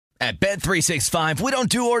At Bet365, we don't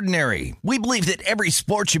do ordinary. We believe that every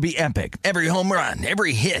sport should be epic. Every home run,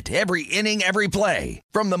 every hit, every inning, every play.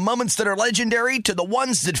 From the moments that are legendary to the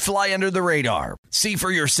ones that fly under the radar. See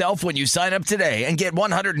for yourself when you sign up today and get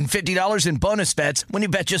 $150 in bonus bets when you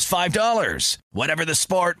bet just $5. Whatever the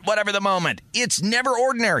sport, whatever the moment, it's never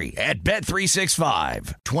ordinary at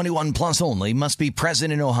Bet365. 21 plus only. Must be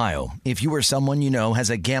present in Ohio. If you or someone you know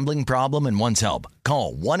has a gambling problem and wants help,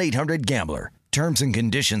 call 1-800-GAMBLER. Terms and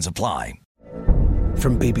conditions apply.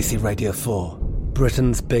 From BBC Radio 4,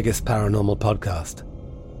 Britain's biggest paranormal podcast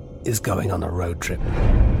is going on a road trip.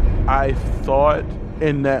 I thought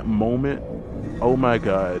in that moment, oh my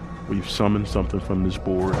God, we've summoned something from this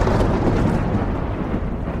board.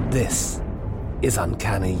 This is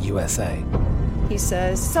Uncanny USA. He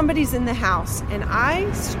says, somebody's in the house, and I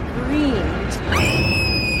screamed.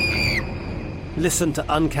 Listen to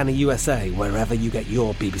Uncanny USA wherever you get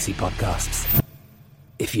your BBC podcasts,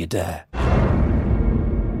 if you dare.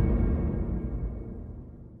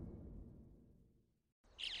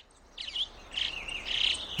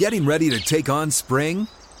 Getting ready to take on spring?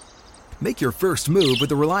 Make your first move with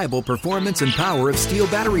the reliable performance and power of Steel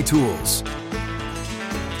battery tools.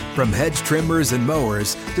 From hedge trimmers and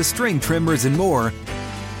mowers to string trimmers and more,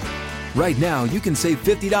 right now you can save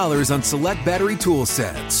 $50 on select battery tool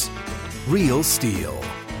sets. Real Steel.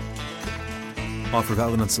 Offer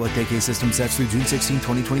valid on select AK system sets through June 16,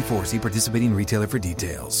 2024. See participating retailer for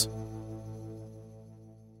details.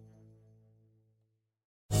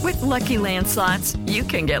 With Lucky Land Slots, you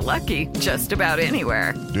can get lucky just about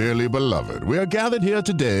anywhere. Dearly beloved, we are gathered here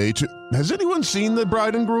today to... Has anyone seen the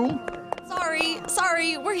bride and groom?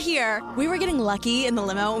 Sorry, we're here. We were getting lucky in the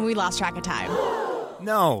limo and we lost track of time.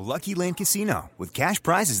 No, Lucky Land Casino, with cash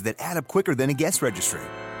prizes that add up quicker than a guest registry.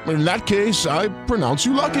 In that case, I pronounce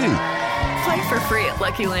you lucky. Play for free at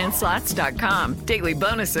LuckyLandSlots.com. Daily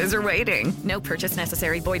bonuses are waiting. No purchase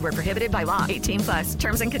necessary. Void where prohibited by law. 18 plus.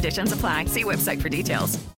 Terms and conditions apply. See website for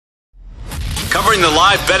details. Covering the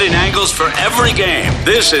live betting angles for every game.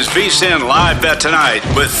 This is VSiN Live Bet Tonight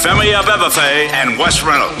with Femi Abebefe and Wes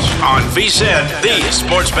Reynolds on VSiN, the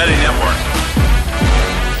Sports Betting Network.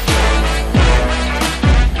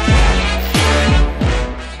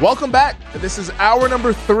 Welcome back. This is hour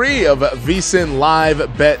number 3 of VSiN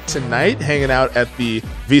Live Bet Tonight, hanging out at the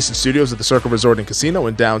VSiN Studios at the Circle Resort and Casino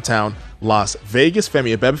in downtown Las Vegas.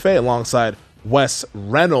 Femi Abebefe alongside Wes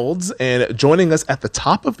Reynolds, and joining us at the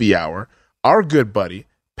top of the hour, our good buddy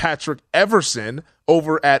Patrick Everson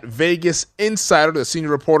over at Vegas Insider, the senior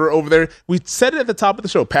reporter over there. We said it at the top of the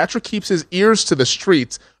show. Patrick keeps his ears to the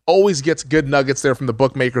streets, always gets good nuggets there from the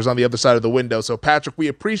bookmakers on the other side of the window. So Patrick, we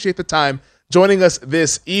appreciate the time joining us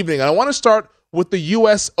this evening. And I want to start with the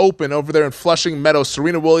U.S. Open over there in Flushing Meadows.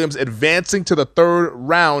 Serena Williams advancing to the third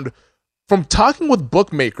round. From talking with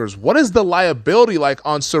bookmakers, what is the liability like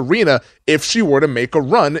on Serena if she were to make a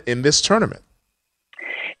run in this tournament?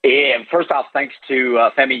 And first off, thanks to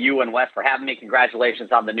Femi, you and Wes for having me.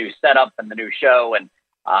 Congratulations on the new setup and the new show. And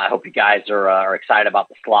I hope you guys are excited about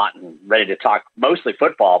the slot and ready to talk mostly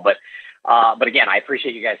football. But again, I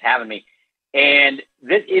appreciate you guys having me. And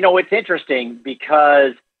this, it's interesting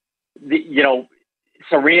because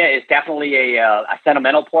Serena is definitely a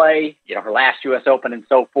sentimental play. Her last U.S. Open and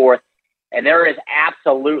so forth. And there is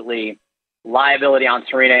absolutely liability on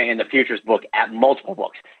Serena in the futures book at multiple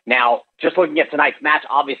books. Now, just looking at tonight's match,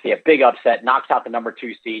 obviously a big upset, knocks out the number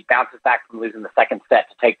 2 seed, bounces back from losing the second set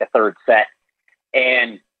to take the third set.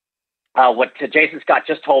 And what Jason Scott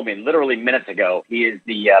just told me literally minutes ago, he is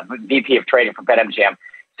the VP of trading for BetMGM.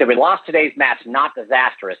 So we lost today's match, not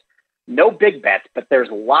disastrous. No big bets, but there's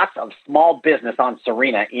lots of small business on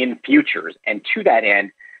Serena in futures. And to that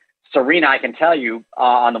end, Serena, I can tell you,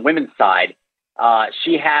 on the women's side,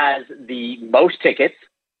 she has the most tickets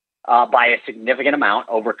by a significant amount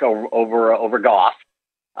over Goff.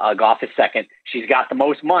 Goff is second. She's got the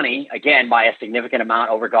most money, again, by a significant amount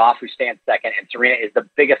over Goff, who stands second. And Serena is the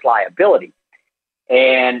biggest liability.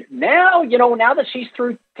 And now, now that she's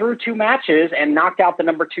through 2 matches and knocked out the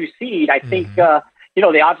number 2 seed, I think, the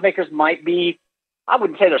odds makers might be, I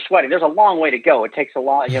wouldn't say they're sweating. There's a long way to go. It takes a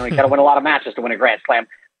lot, you got to win a lot of matches to win a Grand Slam.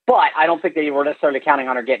 But I don't think they were necessarily counting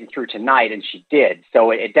on her getting through tonight, and she did.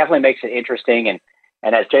 So it definitely makes it interesting. And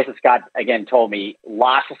as Jason Scott, again, told me,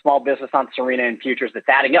 lots of small business on Serena in futures that's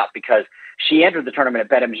adding up because she entered the tournament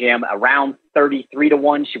at BetMGM around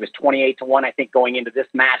 33-1. She was 28-1, I think, going into this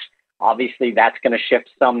match. Obviously, that's going to shift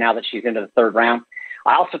some now that she's into the third round.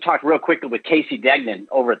 I also talked real quickly with Casey Degnan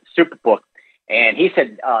over at the Superbook, and he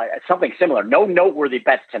said something similar. No noteworthy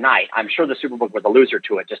bets tonight. I'm sure the Superbook was a loser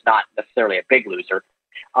to it, just not necessarily a big loser.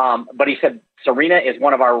 But he said Serena is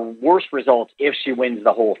one of our worst results if she wins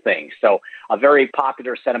the whole thing. So a very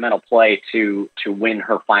popular sentimental play to win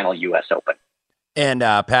her final U.S. Open. And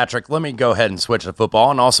Patrick, let me go ahead and switch to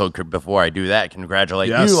football. And also, before I do that, congratulate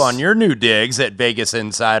you on your new digs at Vegas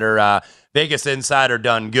Insider. Vegas Insider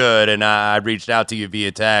done good, and I reached out to you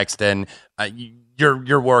via text, and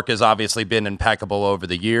your work has obviously been impeccable over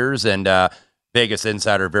the years, and Vegas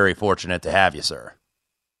Insider very fortunate to have you, sir.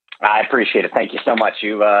 I appreciate it. Thank you so much.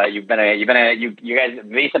 You guys,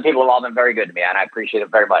 VSiN people have all been very good to me, and I appreciate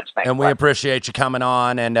it very much. Thanks. And we appreciate you coming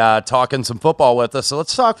on and talking some football with us. So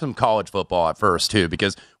let's talk some college football at first, too,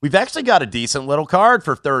 because we've actually got a decent little card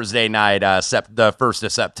for Thursday night, the 1st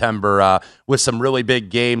of September, with some really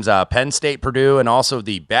big games, Penn State, Purdue, and also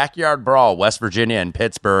the Backyard Brawl, West Virginia and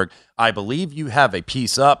Pittsburgh. I believe you have a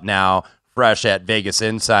piece up now, fresh at Vegas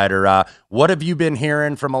Insider. What have you been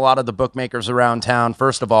hearing from a lot of the bookmakers around town,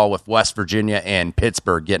 first of all, with West Virginia and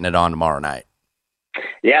Pittsburgh getting it on tomorrow night?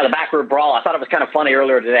 Yeah, the Backward Brawl. I thought it was kind of funny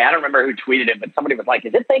earlier today. I don't remember who tweeted it, but somebody was like,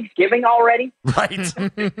 is it Thanksgiving already? Right.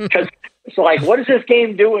 Because it's like, what is this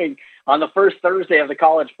game doing on the first Thursday of the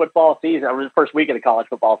college football season, or the first week of the college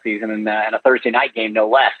football season, and a Thursday night game, no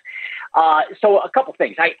less? So a couple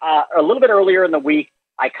things. A little bit earlier in the week,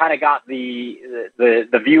 I kind of got the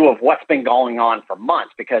view of what's been going on for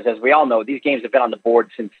months, because as we all know, these games have been on the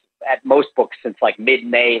board at most books since like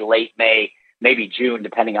mid-May, late May, maybe June,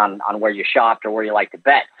 depending on where you shopped or where you like to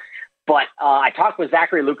bet. But I talked with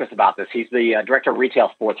Zachary Lucas about this. He's the director of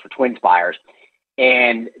retail sports for TwinSpires.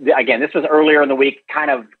 And again, this was earlier in the week,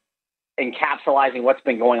 kind of encapsulating what's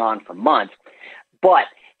been going on for months. But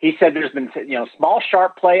he said there's been, small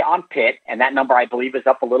sharp play on Pitt, and that number I believe is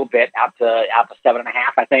up a little bit, out to 7.5,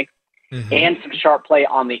 I think, and some sharp play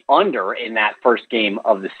on the under in that first game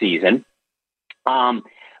of the season. And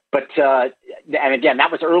again,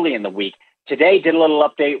 that was early in the week. Today, did a little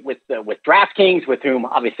update with DraftKings, with whom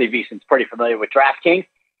obviously VSiN's pretty familiar with DraftKings,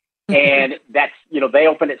 and that's they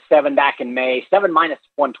opened at 7 back in May, 7 minus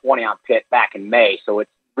 120 on Pitt back in May. So it's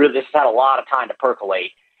really, this has had a lot of time to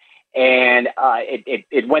percolate. And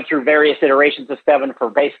it went through various iterations of 7 for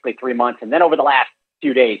basically 3 months. And then over the last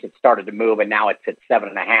few days, it started to move, and now it's at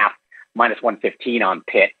 7.5, minus 115 on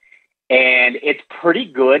Pitt. And it's pretty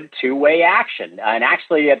good two-way action. And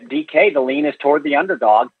actually at DK, the lean is toward the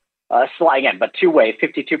underdog. Again, but two-way,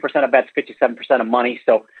 52% of bets, 57% of money.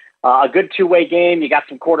 So a good two-way game. You got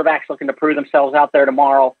some quarterbacks looking to prove themselves out there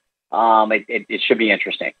tomorrow. It should be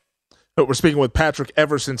interesting. We're speaking with Patrick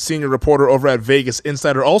Everson, senior reporter over at Vegas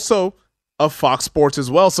Insider, also of Fox Sports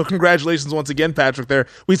as well. So congratulations once again, Patrick, there.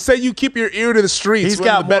 We say you keep your ear to the streets. He's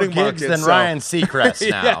got more gigs than Ryan Seacrest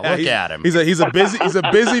now. Look at him. He's a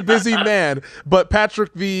busy man. But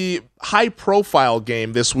Patrick, the high-profile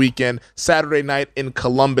game this weekend, Saturday night in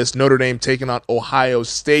Columbus, Notre Dame taking on Ohio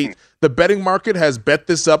State. The betting market has bet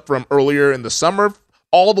this up from earlier in the summer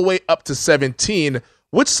all the way up to 17.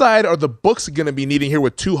 Which side are the books going to be needing here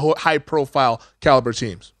with two high-profile caliber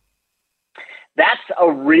teams? That's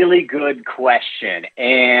a really good question.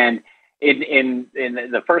 And in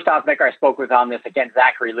the first odds maker I spoke with on this, again,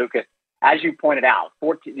 Zachary Lucas, as you pointed out,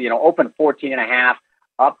 14, open 14.5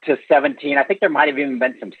 up to 17. I think there might have even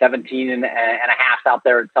been some 17 and a half out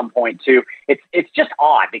there at some point too. It's just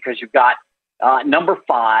odd because you've got number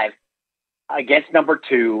 5 against number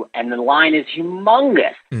 2, and the line is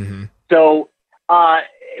humongous. Mm-hmm. So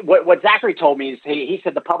what Zachary told me is he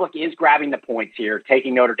said the public is grabbing the points here,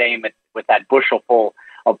 taking Notre Dame with that bushel full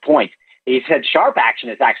of points. He said sharp action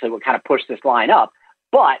is actually what kind of pushed this line up.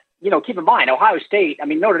 But, keep in mind, Ohio State,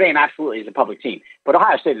 Notre Dame absolutely is a public team, but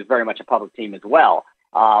Ohio State is very much a public team as well,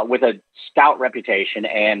 with a stout reputation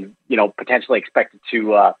and, potentially expected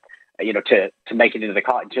to make it into the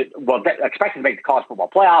college, expected to make the college football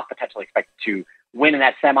playoff, potentially expected to win in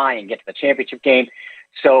that semi and get to the championship game.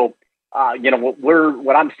 So,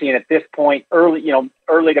 what I'm seeing at this point, early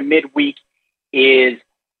to midweek, is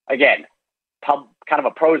again kind of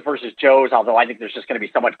a pros versus Joes. Although I think there's just going to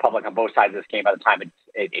be so much public on both sides of this game by the time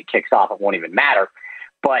it kicks off, it won't even matter.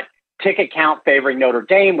 But ticket count favoring Notre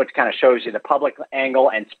Dame, which kind of shows you the public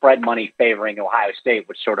angle, and spread money favoring Ohio State,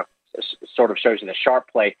 which sort of shows you the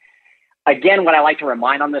sharp play. Again, what I like to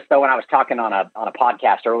remind on this, though, when I was talking on a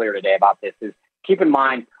podcast earlier today about this, is keep in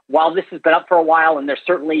mind, while this has been up for a while, and there's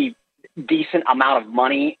certainly decent amount of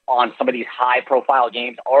money on some of these high-profile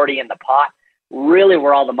games already in the pot, really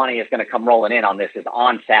where all the money is going to come rolling in on this is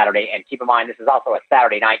on Saturday. And keep in mind, this is also a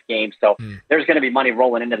Saturday night game, so there's going to be money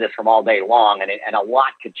rolling into this from all day long, and a lot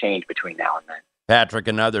could change between now and then. Patrick,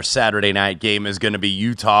 another Saturday night game is going to be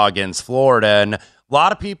Utah against Florida, and A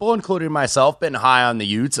lot of people, including myself, been high on the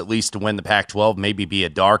Utes, at least to win the Pac-12, maybe be a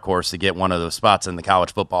dark horse to get one of those spots in the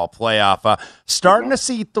college football playoff. Starting to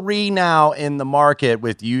see 3 now in the market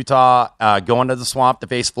with Utah going to the Swamp to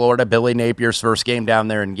face Florida, Billy Napier's first game down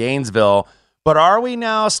there in Gainesville. But are we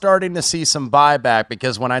now starting to see some buyback?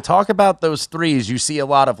 Because when I talk about those 3s, you see a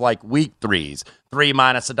lot of like weak 3s, 3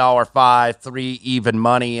 minus $1.05, 3 even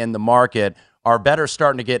money in the market. Are bettors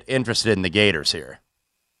starting to get interested in the Gators here?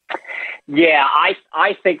 Yeah,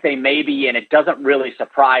 I think they may be, and it doesn't really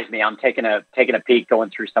surprise me. I'm taking a peek, going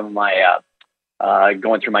through some of my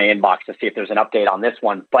going through my inbox to see if there's an update on this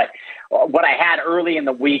one. But what I had early in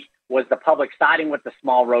the week was the public siding with the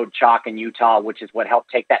small road chalk in Utah, which is what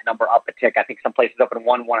helped take that number up a tick. I think some places open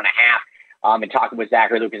 1.5. And talking with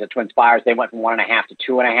Zachary Lucas at Twin Spires, they went from 1.5 to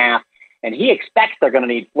 2.5, and he expects they're going to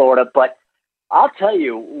need Florida. But I'll tell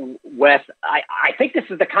you, Wes, I think this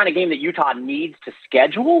is the kind of game that Utah needs to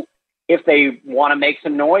schedule if they want to make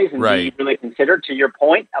some noise and be really considered, to your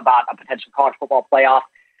point about a potential college football playoff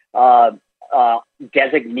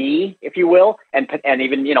designee, if you will, and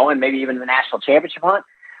even, and maybe even the national championship hunt.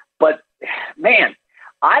 But man,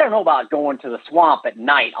 I don't know about going to the Swamp at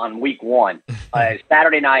night on week 1,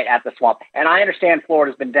 Saturday night at the Swamp. And I understand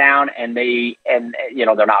Florida's been down and they're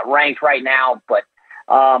not ranked right now, but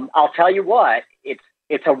I'll tell you what,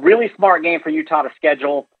 it's a really smart game for Utah to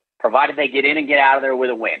schedule, provided they get in and get out of there with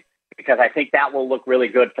a win, because I think that will look really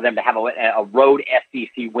good for them to have a road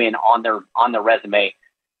SEC win on their resume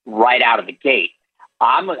right out of the gate.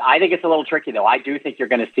 I think it's a little tricky, though. I do think you're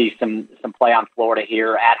going to see some play on Florida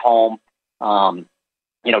here at home.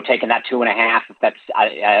 Taking that 2.5, if that's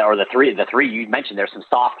or the 3 you mentioned. There's some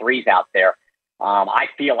soft 3s out there. I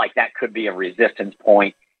feel like that could be a resistance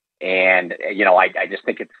point, and I just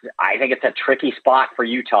think it's a tricky spot for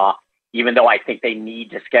Utah. Even though I think they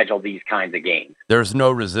need to schedule these kinds of games. There's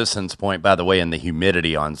no resistance point, by the way, in the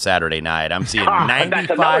humidity on Saturday night. I'm seeing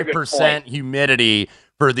 95% humidity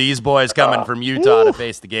for these boys coming from Utah to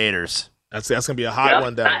face the Gators. That's going to be a hot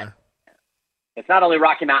one down there. It's not only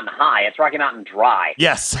Rocky Mountain high; it's Rocky Mountain dry.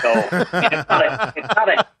 Yes. So it's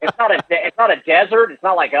not a desert. It's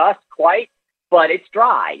not like us quite, but it's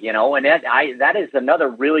dry. And that is another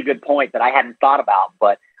really good point that I hadn't thought about,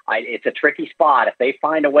 but. It's a tricky spot. If they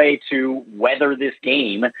find a way to weather this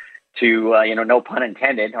game to, no pun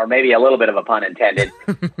intended, or maybe a little bit of a pun intended,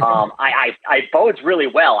 I bodes really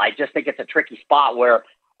well. I just think it's a tricky spot where,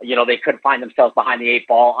 they could find themselves behind the 8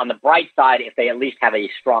 ball. On the bright side, if they at least have a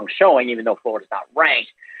strong showing, even though Florida's not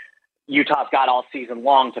ranked, Utah's got all season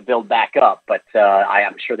long to build back up. But I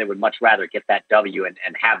am sure they would much rather get that W and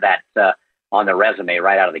have that on their resume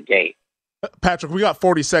right out of the gate. Patrick, we got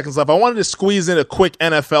 40 seconds left. I wanted to squeeze in a quick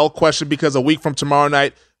NFL question because a week from tomorrow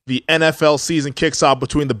night, the NFL season kicks off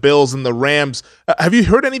between the Bills and the Rams. Have you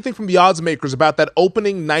heard anything from the odds makers about that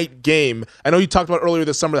opening night game? I know you talked about earlier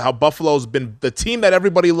this summer how Buffalo's been the team that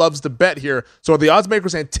everybody loves to bet here. So are the odds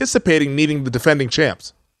makers anticipating needing the defending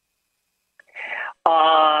champs?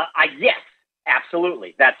 Yes,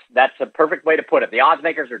 absolutely. That's a perfect way to put it. The odds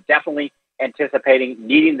makers are definitely anticipating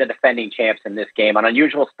needing the defending champs in this game. An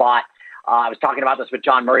unusual spot. I was talking about this with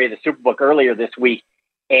John Murray of the Superbook earlier this week,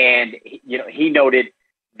 and he noted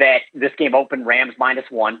that this game opened Rams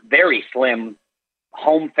 -1, very slim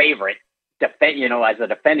home favorite, as a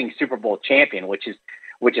defending Super Bowl champion, which is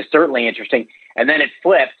certainly interesting. And then it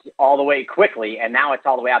flipped all the way quickly, and now it's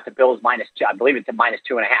all the way out to Bills -2. I believe it's at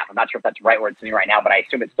 -2.5. I'm not sure if that's right where it's sitting right now, but I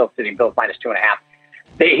assume it's still sitting Bills -2.5.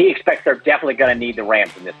 He expects they're definitely going to need the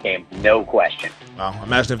Rams in this game, no question. Wow,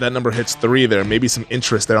 imagine if that number hits 3 there. Maybe some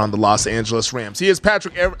interest there on the Los Angeles Rams. He is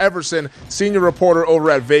Patrick Everson, senior reporter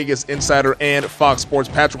over at Vegas Insider and Fox Sports.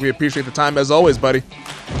 Patrick, we appreciate the time as always, buddy.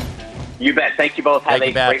 You bet. Thank you both. Have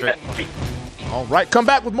a great rest of the week. All right, come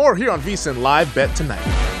back with more here on VSiN Live Bet Tonight.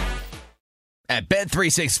 At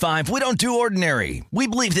Bet365, we don't do ordinary. We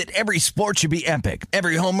believe that every sport should be epic.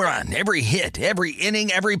 Every home run, every hit, every inning,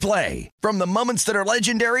 every play. From the moments that are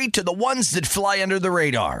legendary to the ones that fly under the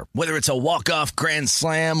radar. Whether it's a walk-off grand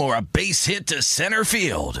slam or a base hit to center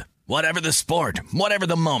field. Whatever the sport, whatever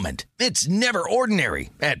the moment. It's never ordinary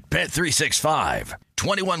at Bet365.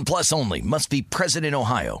 21 plus only. Must be present in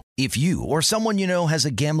Ohio. If you or someone you know has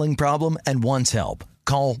a gambling problem and wants help,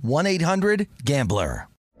 call 1-800-GAMBLER.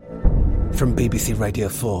 From BBC Radio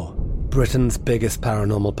 4, Britain's biggest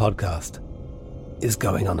paranormal podcast is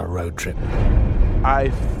going on a road trip.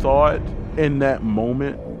 I thought in that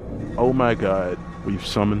moment, oh my God, we've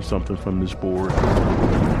summoned something from this board.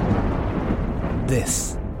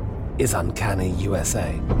 This is Uncanny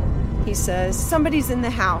USA. He says, somebody's in the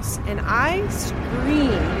house, and I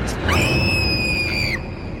screamed.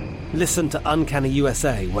 Listen to Uncanny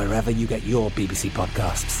USA wherever you get your BBC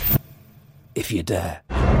podcasts, if you dare.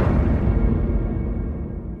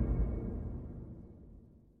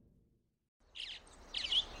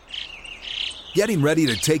 Getting ready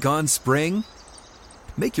to take on spring?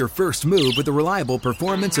 Make your first move with the reliable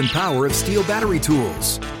performance and power of Steel battery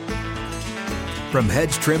tools. From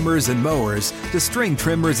hedge trimmers and mowers to string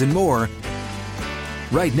trimmers and more,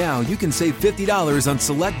 right now you can save $50 on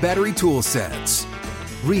select battery tool sets.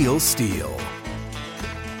 Real Steel.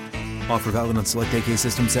 Offer valid on select AK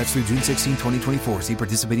system sets through June 16, 2024. See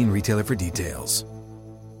participating retailer for details.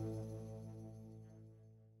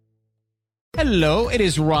 Hello, it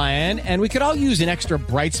is Ryan, and we could all use an extra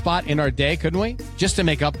bright spot in our day, couldn't we? Just to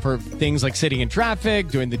make up for things like sitting in traffic,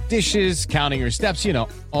 doing the dishes, counting your steps, you know,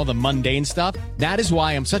 all the mundane stuff. That is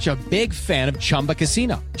why I'm such a big fan of Chumba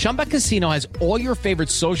Casino. Chumba Casino has all your favorite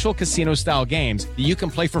social casino-style games that you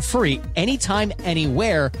can play for free anytime,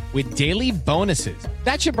 anywhere with daily bonuses.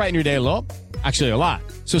 That should brighten your day a little. Actually, a lot.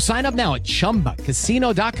 So sign up now at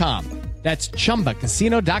ChumbaCasino.com. That's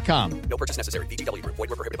ChumbaCasino.com. No purchase necessary. VGW Group. Void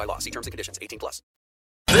where prohibited by law. See terms and conditions. 18+.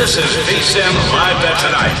 This is VSiN Live Bet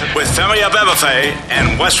Tonight with Femi Abebefe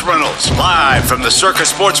and Wes Reynolds. Live from the Circa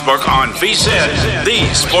Sportsbook on VSiN,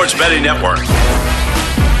 the sports betting network.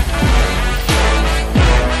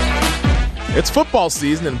 It's football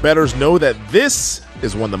season, and bettors know that this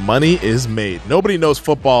is when the money is made. Nobody knows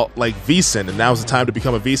football like VSiN, and now's the time to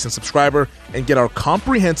become a VSiN subscriber and get our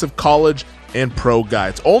comprehensive college and pro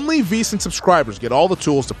guides. Only VSiN subscribers get all the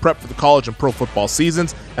tools to prep for the college and pro football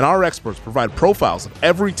seasons, and our experts provide profiles of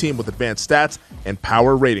every team with advanced stats and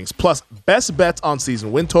power ratings, plus best bets on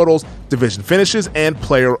season win totals, division finishes, and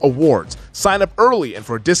player awards. Sign up early, and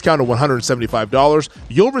for a discount of $175,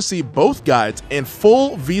 you'll receive both guides and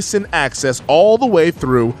full VSiN access all the way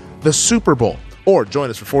through the Super Bowl. Or join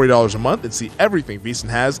us for $40 a month and see everything VSiN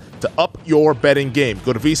has to up your betting game.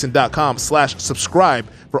 Go to VSiN.com/subscribe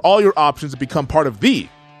for all your options to become part of the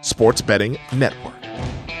Sports Betting Network.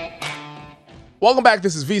 Welcome back.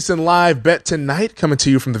 This is VSiN Live Bet Tonight, coming to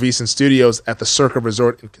you from the VSiN studios at the Circa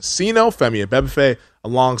Resort and Casino. Femi Abebefe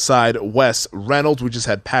alongside Wes Reynolds. We just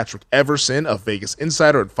had Patrick Everson of Vegas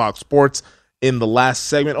Insider at Fox Sports in the last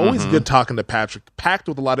segment. Always good talking to Patrick, packed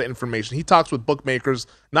with a lot of information. He talks with bookmakers,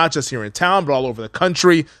 not just here in town, but all over the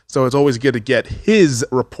country. So it's always good to get his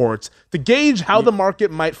reports to gauge how the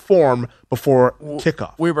market might form before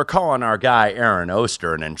kickoff. We were calling our guy Aaron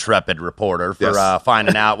Oster an intrepid reporter for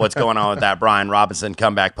finding out what's going on with that Brian Robinson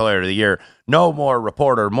comeback player of the year. No more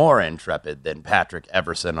reporter more intrepid than Patrick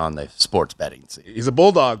Everson on the sports betting scene. He's a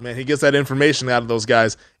bulldog, man. He gets that information out of those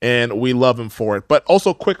guys, and we love him for it. But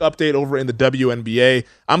also, quick update over in the WNBA.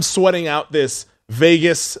 I'm sweating out this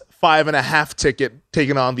Vegas 5.5 ticket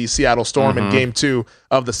taking on the Seattle Storm in Game 2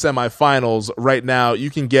 of the semifinals. Right now, you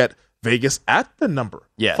can get Vegas at the number.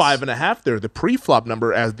 Yes. 5.5 there, the pre-flop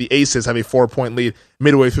number, as the Aces have a 4-point lead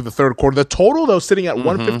midway through the third quarter. The total, though, sitting at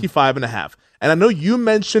 155.5. And I know you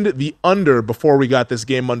mentioned the under before we got this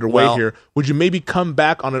game underway here. Would you maybe come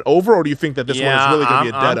back on an over, or do you think that this one is really going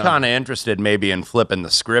to be a dead I'm kind of interested maybe in flipping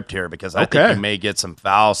the script here, because I think you may get some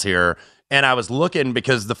fouls here. And I was looking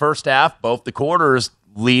because the first half, both the quarters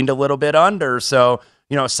leaned a little bit under. So,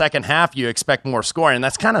 you know, second half, you expect more scoring. And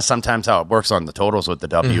that's kind of sometimes how it works on the totals with the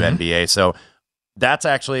WNBA. So that's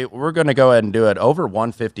actually, we're going to go ahead and do it over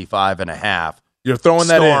 155.5. You're throwing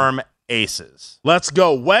that in. Storm Aces. Let's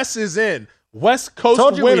go. Wes is in. West Coast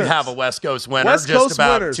Told you winners. We'd have a West Coast winner West just Coast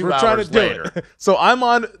about winners. 2 We're hours trying to do later. It. So I'm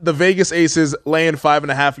on the Vegas Aces laying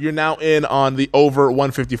 5.5. You're now in on the over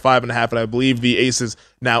 155.5, and I believe the Aces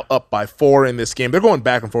now up by 4 in this game. They're going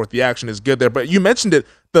back and forth. The action is good there, but you mentioned it.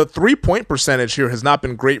 The 3-point percentage here has not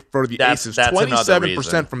been great for the Aces.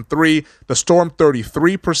 27% from 3. The Storm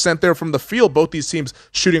 33% there from the field. Both these teams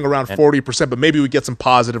shooting around 40%, but maybe we get some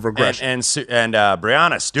positive regression. And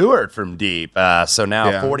Brianna Stewart from deep. So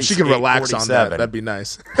now 40. She can relax 47. on that. That'd be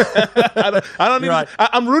nice.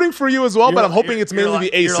 I'm rooting for you as well, but I'm hoping it's mainly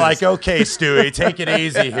the Aces. You're like, okay, Stewie, take it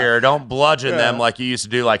easy here. Don't bludgeon them like you used to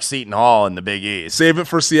do, like Seton Hall in the Big East. Save it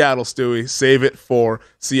for Seattle, Stewie. Save it for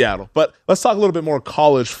Seattle. But let's talk a little bit more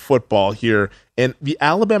college football here. And the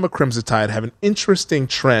Alabama Crimson Tide have an interesting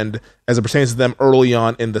trend as it pertains to them early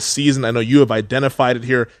on in the season. I know you have identified it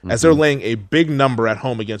here as they're laying a big number at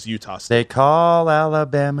home against Utah State. They call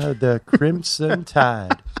Alabama the Crimson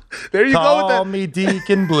Tide. There you go with that. Call me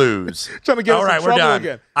Deacon Blues. Trying to get us in trouble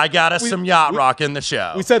again. I got us some yacht rock in the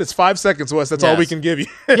show. We said it's 5 seconds, Wes. That's all we can give you.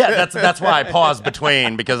 Yeah, that's why I paused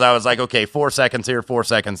between, because I was like, okay, 4 seconds here, 4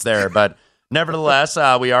 seconds there. But Nevertheless,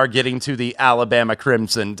 we are getting to the Alabama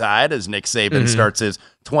Crimson Tide as Nick Saban starts his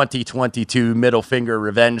 2022 middle finger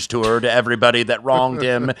revenge tour to everybody that wronged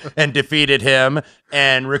him and defeated him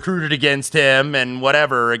and recruited against him and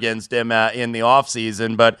whatever against him in the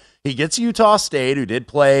offseason. But he gets Utah State, who did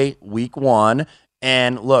play week 1.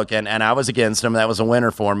 And look, and I was against him. That was a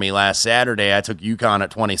winner for me last Saturday. I took UConn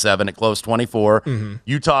at 27. It closed 24.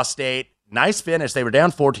 Utah State, nice finish. They were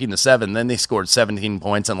down 14-7. Then they scored 17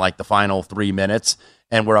 points in like the final 3 minutes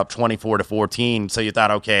and were up 24-14. So you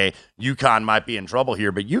thought, okay, UConn might be in trouble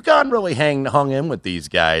here. But UConn really hung in with these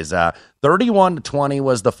guys. 31-20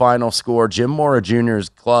 was the final score. Jim Mora Jr.'s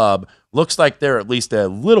club looks like they're at least a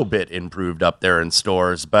little bit improved up there in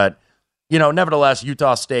stores. But nevertheless,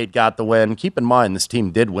 Utah State got the win. Keep in mind, this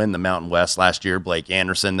team did win the Mountain West last year. Blake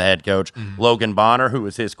Anderson, the head coach, Logan Bonner, who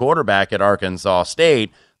was his quarterback at Arkansas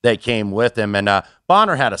State, that came with him. And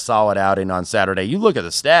Bonner had a solid outing on Saturday. You look at the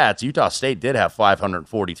stats, Utah State did have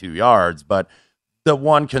 542 yards, but the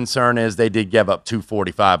one concern is they did give up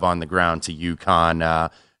 245 on the ground to UConn,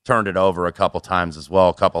 turned it over a couple times as well,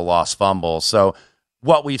 a couple lost fumbles. So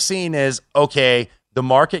what we've seen is, okay, the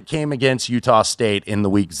market came against Utah State in the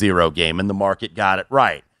week 0 game, and the market got it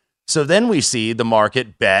right. So then we see the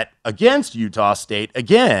market bet against Utah State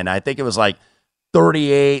again. I think it was like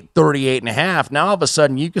 38.5. Now all of a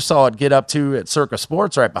sudden you saw it get up to at Circa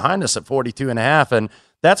Sports right behind us at 42.5. And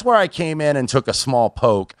that's where I came in and took a small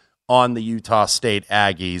poke on the Utah State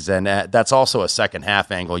Aggies. And that's also a second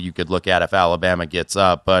half angle you could look at if Alabama gets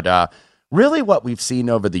up. But really what we've seen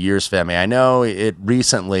over the years, Femi, I know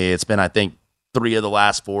it's been, I think, 3 of the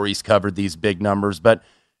last 4 he's covered these big numbers, but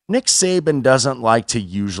Nick Saban doesn't like to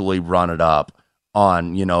usually run it up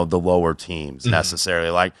on, the lower teams necessarily.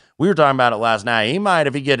 Like we were talking about it last night. He might,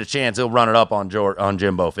 if he get a chance, he'll run it up on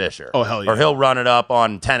Jimbo Fisher. Oh, hell yeah. Or he'll run it up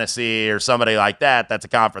on Tennessee or somebody like that. That's a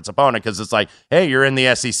conference opponent because it's like, hey, you're in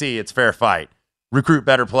the SEC. It's fair fight. Recruit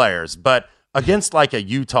better players. But against like a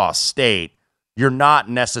Utah State, you're not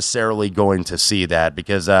necessarily going to see that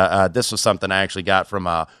because this was something I actually got from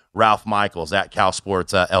Ralph Michaels at Cal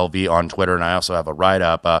Sports LV on Twitter, and I also have a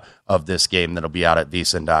write-up of this game that'll be out at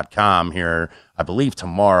vsin.com here, I believe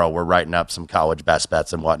tomorrow. We're writing up some college best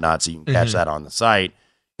bets and whatnot, so you can catch that on the site.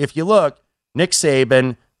 If you look, Nick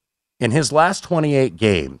Saban, in his last 28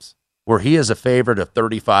 games, where he is a favorite of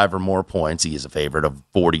 35 or more points, he is a favorite of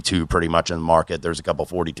 42 pretty much in the market. There's a couple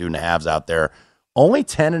 42.5s out there. Only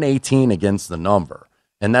 10-18 against the number,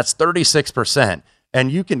 and that's 36%. And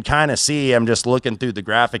you can kind of see, I'm just looking through the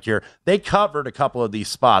graphic here, they covered a couple of these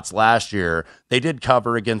spots last year. They did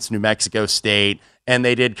cover against New Mexico State, and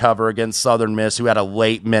they did cover against Southern Miss, who had a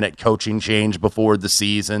late-minute coaching change before the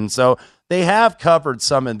season. So they have covered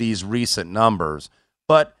some of these recent numbers.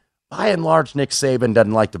 But by and large, Nick Saban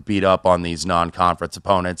doesn't like to beat up on these non-conference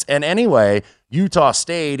opponents. And anyway, Utah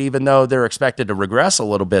State, even though they're expected to regress a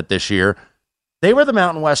little bit this year, they were the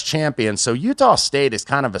Mountain West champions, so Utah State is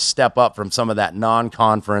kind of a step up from some of that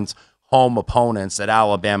non-conference home opponents that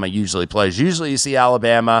Alabama usually plays. Usually you see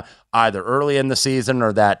Alabama either early in the season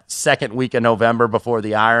or that second week of November before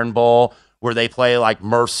the Iron Bowl, where they play like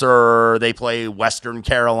Mercer, or they play Western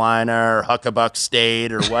Carolina or Huckabuck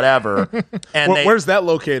State or whatever. And where's that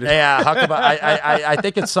located? Yeah, Huckabuck. I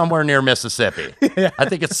think it's somewhere near Mississippi. Yeah. I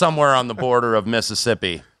think it's somewhere on the border of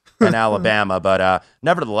Mississippi and Alabama. But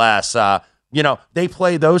nevertheless, they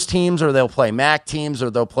play those teams, or they'll play MAC teams, or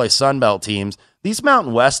they'll play Sun Belt teams. These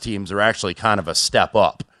Mountain West teams are actually kind of a step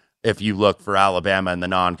up if you look for Alabama in the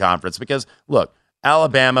non-conference. Because, look,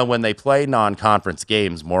 Alabama, when they play non-conference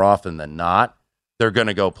games, more often than not, they're going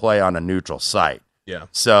to go play on a neutral site. Yeah.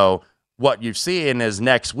 So what you're seeing is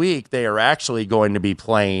next week they are actually going to be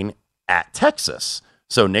playing at Texas.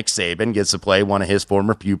 So Nick Saban gets to play one of his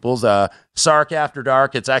former pupils. Sark after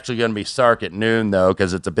dark. It's actually going to be Sark at noon, though,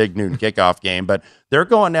 because it's a big noon kickoff game. But they're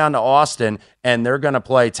going down to Austin, and they're going to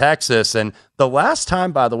play Texas. And the last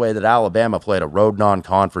time, by the way, that Alabama played a road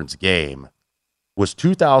non-conference game was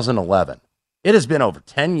 2011. It has been over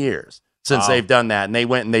 10 years since they've done that, and they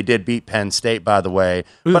went and they did beat Penn State, by the way.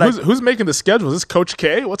 Who's making the schedule? Is this Coach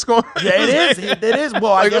K? What's going on? Yeah, it is. It is.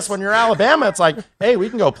 Well, I guess when you're Alabama, it's like, hey, we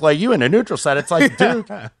can go play you in a neutral site. It's like, Duke.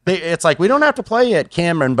 It's like, we don't have to play you at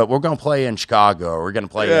Cameron, but we're going to play in Chicago, or we're going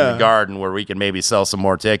to play you in the Garden, where we can maybe sell some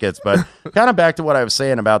more tickets. But kind of back to what I was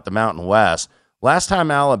saying about the Mountain West. Last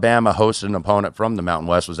time Alabama hosted an opponent from the Mountain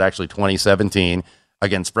West was actually 2017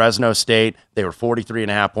 against Fresno State. They were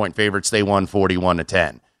 43.5-point favorites. They won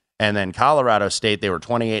 41-10. And then Colorado State, they were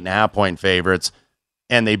 28.5-point favorites,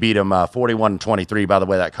 and they beat them 41-23. By the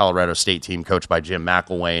way, that Colorado State team coached by Jim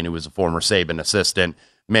McElwain, who was a former Saban assistant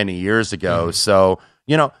many years ago. So,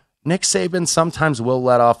 Nick Saban sometimes will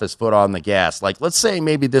let off his foot on the gas. Like, let's say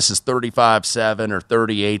maybe this is 35-7 or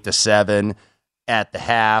 38-7 at the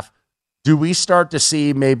half. Do we start to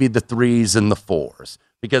see maybe the 3s and the 4s?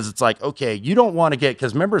 Because it's like, okay, you don't want to get,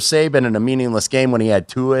 because remember Saban in a meaningless game when he had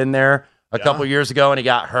Tua in there a couple years ago and he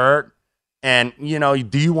got hurt? And, you know,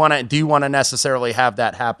 do you want to necessarily have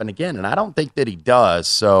that happen again? And I don't think that he does.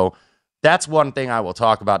 So that's one thing I will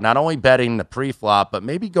talk about. Not only betting the pre-flop, but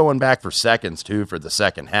maybe going back for seconds, too, for the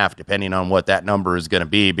second half, depending on what that number is going to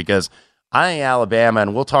be. Because I think Alabama,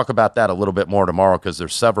 and we'll talk about that a little bit more tomorrow because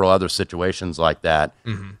there's several other situations like that.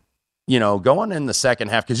 Mm-hmm. You know, going in the second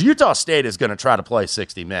half, because Utah State is going to try to play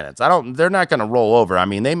 60 minutes. They're not going to roll over. I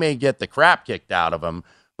mean, they may get the crap kicked out of them,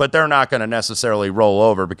 but they're not going to necessarily roll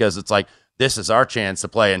over because it's like, this is our chance to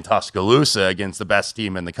play in Tuscaloosa against the best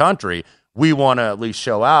team in the country. We want to at least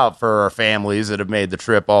show out for our families that have made the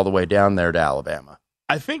trip all the way down there to Alabama.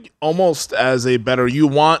 I think almost as a better, you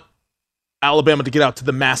want Alabama to get out to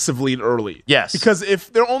the massive lead early. Yes. Because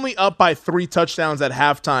if they're only up by 3 touchdowns at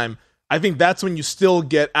halftime, I think that's when you still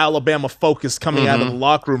get Alabama focus coming out of the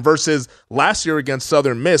locker room versus last year against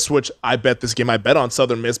Southern Miss, which I bet this game, I bet on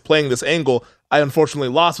Southern Miss playing this angle. I unfortunately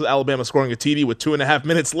lost with Alabama scoring a TD with 2.5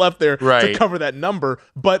 minutes left there to cover that number.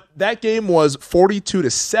 But that game was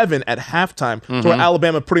 42-7 at halftime, where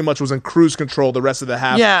Alabama pretty much was in cruise control the rest of the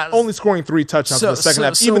half, only scoring 3 touchdowns in the second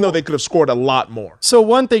half, even though they could have scored a lot more. So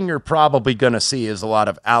one thing you're probably going to see is a lot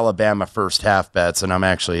of Alabama first half bets, and I'm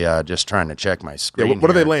actually just trying to check my screen. Yeah, what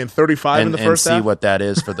are they laying, 35 in the first half? And see what that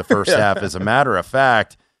is for the first half. As a matter of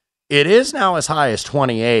fact, it is now as high as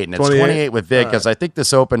 28, and it's 28 with Vic, because I think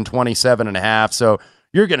this opened 27.5, so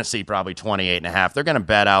you're going to see probably 28.5. They're going to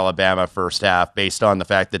bet Alabama first half based on the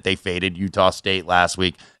fact that they faded Utah State last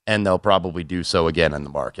week, and they'll probably do so again in the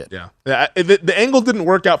market. Yeah. The angle didn't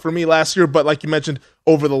work out for me last year, but like you mentioned,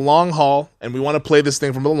 over the long haul, and we want to play this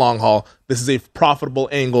thing from the long haul, this is a profitable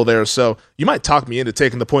angle there, so you might talk me into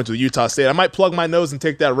taking the points with Utah State. I might plug my nose and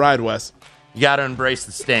take that ride, Wes. You got to embrace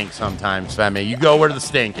the stink sometimes, Femi. You go where the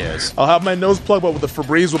stink is. I'll have my nose plugged, but with the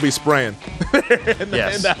Febreze will be spraying in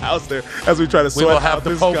the house there as we try to sweat. We will have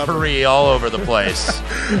the potpourri all over the place.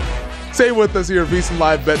 Stay with us here. VSiN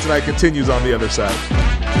Live Bet Tonight continues on the other side.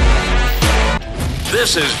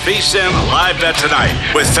 This is VSiN Live Bet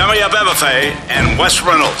Tonight with Femi Abebefe and Wes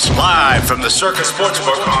Reynolds, live from the Circus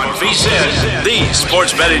Sportsbook on VSiN, the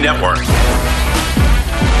sports betting network.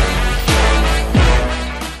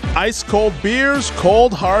 Ice cold beers,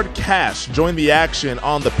 cold hard cash. Join the action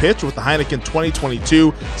on the pitch with the Heineken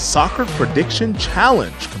 2022 Soccer Prediction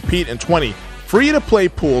Challenge. Compete in 20 free-to-play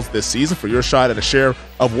pools this season for your shot at a share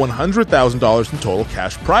of $100,000 in total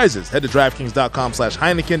cash prizes. Head to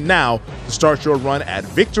DraftKings.com/Heineken now to start your run at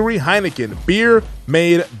victory. Heineken, beer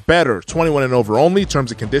made better. 21 and over only.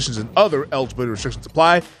 Terms and conditions and other eligibility restrictions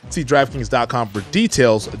apply. See DraftKings.com for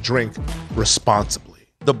details. Drink responsibly.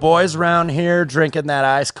 The boys around here drinking that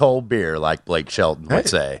ice-cold beer, like Blake Shelton would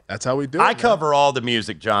say. That's how we do it. I cover all the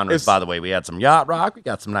music genres, by the way. We had some yacht rock. We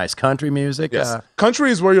got some nice country music. Yes.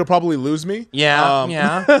 Country is where you'll probably lose me.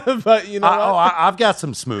 Yeah. But you know I've got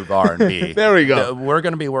some smooth R&B. There we go. We're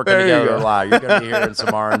going to be working together a lot. You're going to be hearing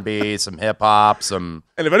some R&B, some hip-hop, some...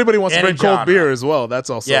 And if anybody wants to bring cold beer as well,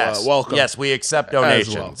 that's also welcome. Yes, we accept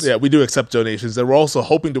donations. Well. Yeah, we do accept donations. And we're also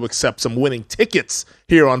hoping to accept some winning tickets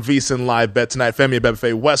here on VSiN Live Bet Tonight. Femi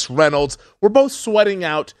Abebefe, Wes Reynolds. We're both sweating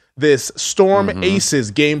out this Storm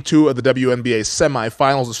Aces Game 2 of the WNBA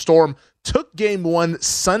semifinals. The Storm took Game 1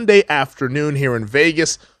 Sunday afternoon here in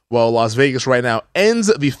Vegas. Well, Las Vegas right now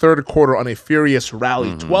ends the third quarter on a furious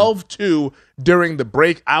rally, 12-2 during the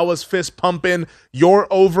break. I was fist pumping. Your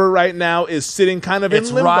over right now is sitting kind of in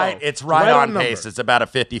limbo. It's right on pace. It's about a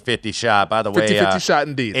 50-50 shot. By the way, 50-50 shot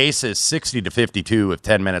indeed. Aces 60-52 with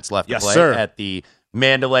 10 minutes left to play sir. At the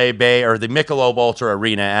Mandalay Bay, or the Michelob Ultra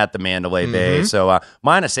Arena at the Mandalay Bay. So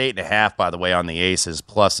minus 8.5, by the way, on the Aces,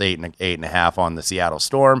 plus 8.5 on the Seattle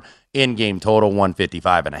Storm. In-game total,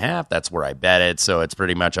 155.5. That's where I bet it. So it's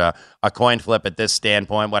pretty much a coin flip at this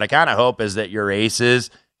standpoint. What I kind of hope is that your Aces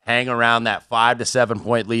hang around that 5 to 7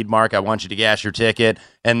 point lead mark. I want you to gas your ticket,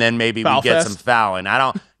 and then maybe we get some fouling. I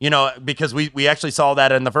don't, because we actually saw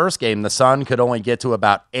that in the first game. The Sun could only get to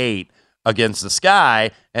about 8 against the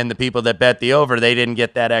Sky, and the people that bet the over, they didn't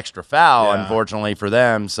get that extra foul, unfortunately for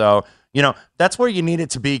them. So, that's where you need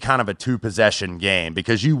it to be kind of a 2-possession game,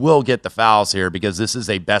 because you will get the fouls here, because this is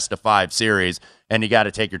a best-of-5 series, and you got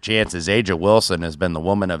to take your chances. A'ja Wilson has been the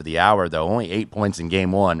woman of the hour, though. Only 8 points in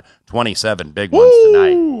Game 1, 27 big ones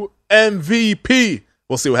tonight. MVP.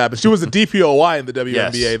 We'll see what happens. She was a DPOY in the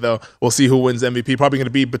WNBA, though. We'll see who wins MVP. Probably going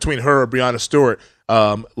to be between her or Breanna Stewart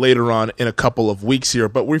later on in a couple of weeks here.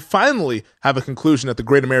 But we finally have a conclusion at the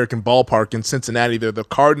Great American Ballpark in Cincinnati. There, the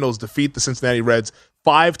Cardinals defeat the Cincinnati Reds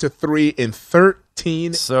 5-3 in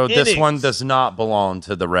 13 So innings. this one does not belong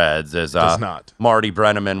to the Reds, as Does not. Marty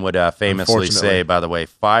Brennaman would famously say. By the way,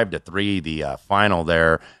 5-3, the final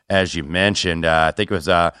there, as you mentioned. I think it was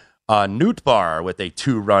Nootbaar with a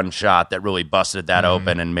 2-run shot that really busted that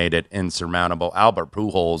open and made it insurmountable. Albert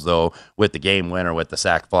Pujols, though, with the game winner with the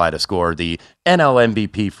sac fly to score the NL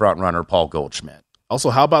MVP frontrunner Paul Goldschmidt. Also,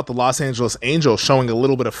 how about the Los Angeles Angels showing a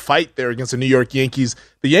little bit of fight there against the New York Yankees?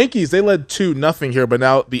 The Yankees, they led 2-0 here, but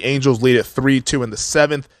now the Angels lead at 3-2 in the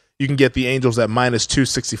 7th. You can get the Angels at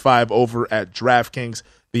 -265 over at DraftKings.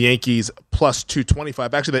 The Yankees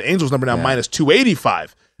 +225. Actually, the Angels number now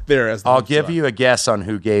 -285 there. As I'll give you a guess on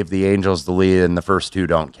who gave the Angels the lead, and the first two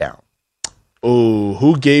don't count. Oh,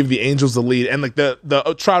 who gave the Angels the lead? And like the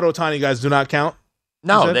Trout Ohtani guys do not count?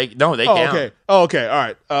 No, they count. Okay. Oh, okay. All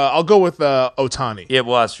right. I'll go with Ohtani. It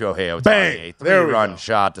was Shohei Ohtani. Bang! A There we 3-run go.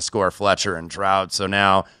 shot to score Fletcher and Trout. So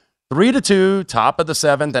now 3-2, top of the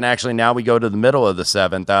 7th, and actually now we go to the middle of the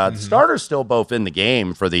 7th. The starters still both in the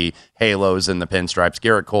game for the Halos and the Pinstripes.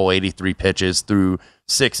 Garrett Cole, 83 pitches through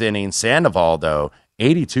 6 innings. Sandoval, though,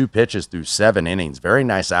 82 pitches through 7 innings. Very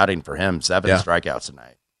nice outing for him. 7 strikeouts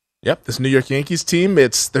tonight. Yep, this New York Yankees team, they're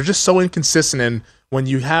just so inconsistent. And when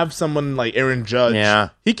you have someone like Aaron Judge,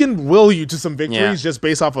 he can will you to some victories just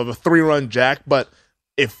based off of a 3-run jack. But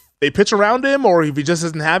if they pitch around him or if he just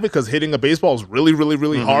doesn't have it because hitting a baseball is really, really,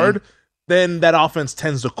 really hard, then that offense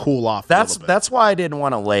tends to cool off a little bit. That's why I didn't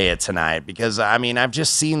want to lay it tonight because, I mean, I've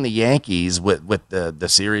just seen the Yankees with the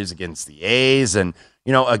series against the A's and,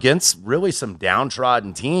 you know, against really some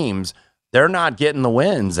downtrodden teams. They're not getting the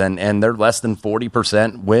wins, and they're less than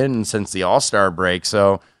 40% win since the All-Star break.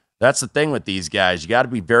 So that's the thing with these guys. You got to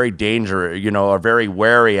be very or very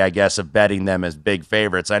wary, I guess, of betting them as big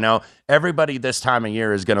favorites. I know everybody this time of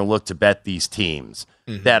year is going to look to bet these teams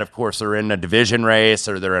that, of course, are in a division race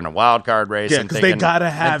or they're in a wild card race. Yeah, because they got to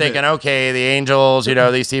have and thinking, okay, the Angels,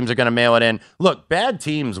 these teams are going to mail it in. Look, bad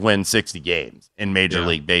teams win 60 games in Major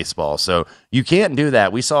League Baseball. So you can't do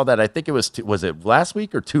that. We saw that, I think it was it last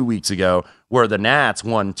week or 2 weeks ago, where the Nats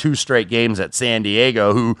won 2 straight games at San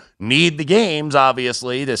Diego, who need the games,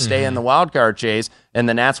 obviously, to stay in the wild card chase, and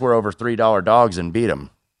the Nats were over $3 dogs and beat them.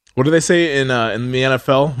 What do they say in the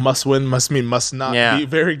NFL? Must win must mean must not be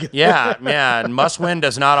very good. And must win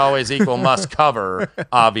does not always equal must cover,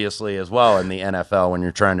 obviously, as well in the NFL when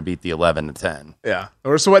you're trying to beat the 11-10. Yeah.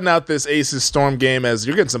 We're sweating out this Aces Storm game as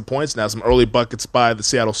you're getting some points now, some early buckets by the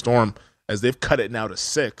Seattle Storm as they've cut it now to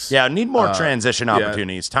 6. Yeah, need more transition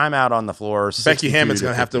opportunities. Timeout on the floor. Becky Hammond's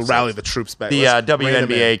going to have to rally the troops back. The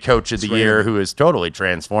WNBA Coach of the Year who has totally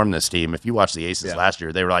transformed this team. If you watch the Aces last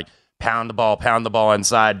year, they were like, pound the ball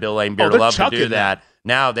inside. Bill Laimbeer love to do that.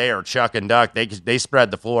 Now they are chuck and duck. They spread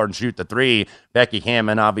the floor and shoot the 3. Becky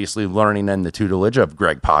Hammond obviously learning in the tutelage of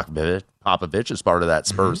Greg Popovich as part of that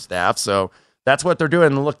Spurs staff. So that's what they're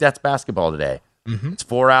doing. Look, that's basketball today. It's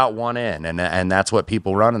 4 out, 1 in, and that's what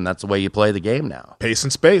people run, and that's the way you play the game now. Pace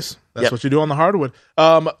and space. That's what you do on the hardwood.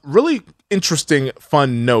 Really interesting,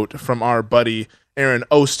 fun note from our buddy Aaron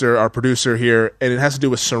Oster, our producer here, and it has to do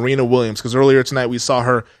with Serena Williams, because earlier tonight we saw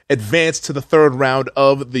her advance to the 3rd round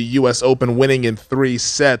of the U.S. Open, winning in 3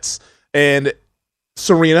 sets. And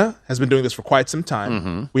Serena has been doing this for quite some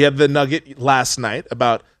time. We had the nugget last night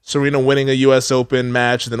about Serena winning a U.S. Open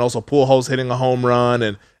match, and then also Pujols hitting a home run,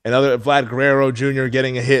 and other Vlad Guerrero Jr.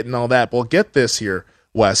 getting a hit and all that. Well, get this here,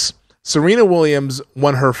 Wes. Serena Williams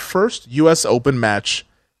won her first U.S. Open match.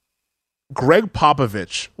 Greg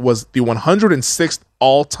Popovich was the 106th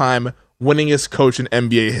all-time winningest coach in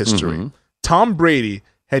NBA history. Tom Brady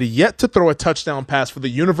had yet to throw a touchdown pass for the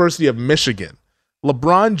University of Michigan.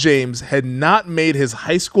 LeBron James had not made his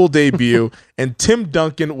high school debut, and Tim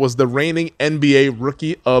Duncan was the reigning NBA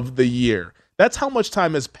Rookie of the Year. That's how much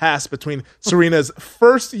time has passed between Serena's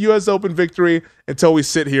first U.S. Open victory until we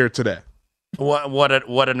sit here today. What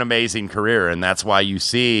an amazing career, and that's why you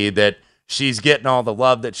see that she's getting all the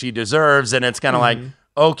love that she deserves, and it's kind of like,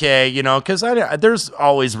 okay, because there's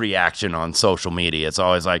always reaction on social media. It's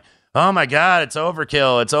always like, oh my God, it's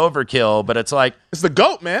overkill, but it's like, it's the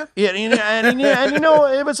GOAT, man. Yeah, and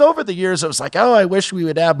it was over the years. It was like, oh, I wish we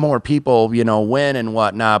would have more people, win and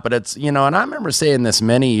whatnot. But it's, and I remember saying this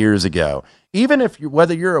many years ago. Even if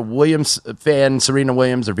whether you're a Williams fan, Serena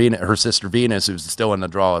Williams, or her sister Venus, who's still in the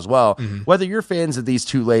draw as well, whether you're fans of these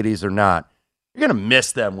two ladies or not, you're going to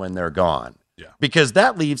miss them when they're gone. because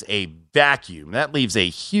that leaves a vacuum. That leaves a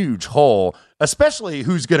huge hole, especially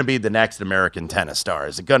who's going to be the next American tennis star.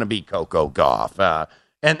 Is it going to be Coco Gauff?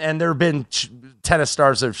 And there have been tennis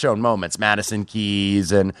stars that have shown moments, Madison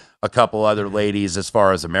Keys and a couple other ladies as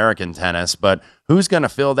far as American tennis. But who's going to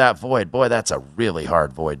fill that void? Boy, that's a really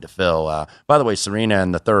hard void to fill. By the way, Serena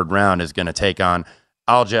in the third round is going to take on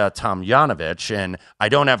Alja Tomljanovic, and I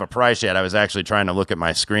don't have a price yet. I was actually trying to look at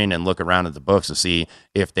my screen and look around at the books to see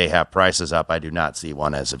if they have prices up. I do not see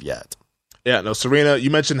one as of yet. Yeah, no, Serena, you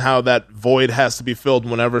mentioned how that void has to be filled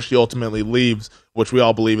whenever she ultimately leaves, which we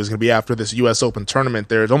all believe is going to be after this U.S. Open tournament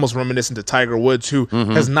there. It's almost reminiscent to Tiger Woods, who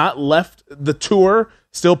has not left the tour,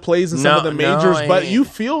 still plays in some of the majors, but you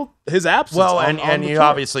feel his absence. Well, and you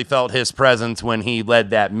obviously felt his presence when he led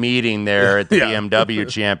that meeting there at the BMW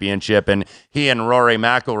Championship, and he and Rory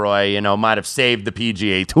McIlroy, might have saved the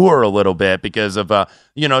PGA Tour a little bit because of,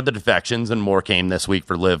 the defections, and more came this week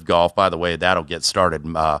for Live Golf. By the way, that'll get started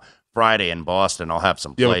Friday in Boston. I'll have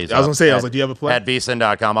some plays. I was going to say, do you have a play? At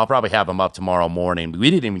vsin.com. I'll probably have them up tomorrow morning. We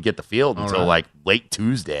didn't even get the field until late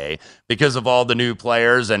Tuesday because of all the new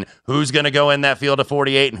players and who's going to go in that field of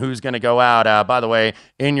 48 and who's going to go out. By the way,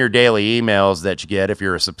 in your daily emails that you get, if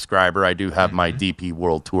you're a subscriber, I do have my DP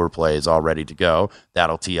World Tour plays all ready to go.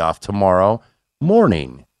 That'll tee off tomorrow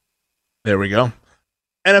morning. There we go.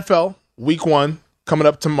 NFL Week 1. Coming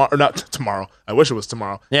up tomorrow, not tomorrow. I wish it was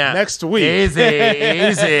tomorrow. Yeah. Next week. Easy.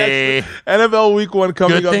 NFL Week 1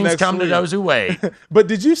 coming up next week. Good things come to those who wait. But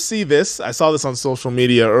did you see this? I saw this on social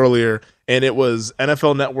media earlier, and it was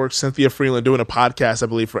NFL Network Cynthia Freeland doing a podcast, I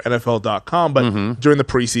believe, for NFL.com. But during the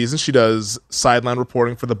preseason, she does sideline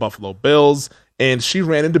reporting for the Buffalo Bills, and she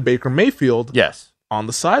ran into Baker Mayfield on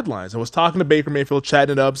the sidelines and was talking to Baker Mayfield,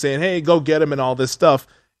 chatting it up, saying, hey, go get him and all this stuff.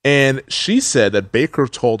 And she said that Baker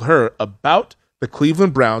told her about the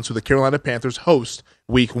Cleveland Browns, who the Carolina Panthers host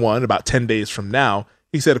Week 1, about 10 days from now.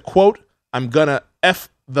 He said, quote, I'm going to F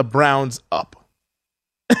the Browns up,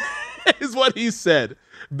 is what he said.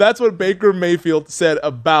 That's what Baker Mayfield said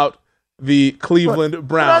about the Cleveland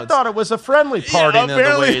Browns. But I thought it was a friendly parting in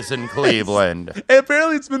the ways in Cleveland.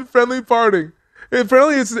 Apparently it's been friendly parting.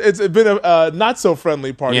 Apparently it's been a not so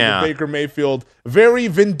friendly party with Baker Mayfield. Very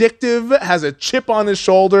vindictive, has a chip on his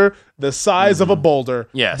shoulder the size of a boulder.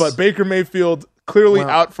 Yes. But Baker Mayfield clearly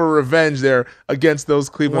out for revenge there against those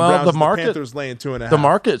Cleveland Browns. The Panthers laying 2.5. The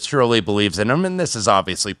market surely believes in him, and this is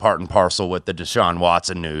obviously part and parcel with the Deshaun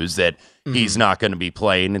Watson news that he's not going to be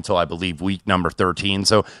playing until, I believe, week number 13.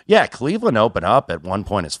 So, yeah, Cleveland opened up at one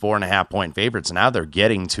point as 4.5-point favorites. Now they're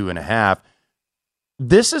getting 2.5.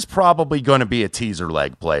 This is probably going to be a teaser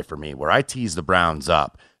leg play for me, where I tease the Browns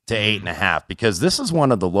up to 8.5, because this is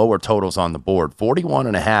one of the lower totals on the board,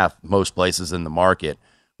 41.5 most places in the market.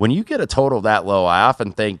 When you get a total that low, I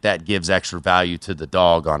often think that gives extra value to the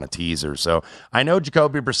dog on a teaser. So I know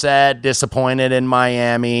Jacoby Brissett disappointed in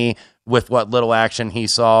Miami with what little action he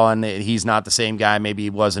saw, and he's not the same guy maybe he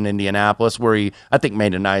was in Indianapolis, where he, I think,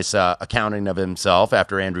 made a nice accounting of himself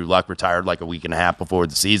after Andrew Luck retired like a week and a half before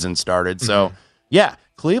the season started. So, yeah,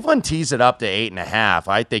 Cleveland tees it up to 8.5,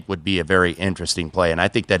 I think would be a very interesting play, and I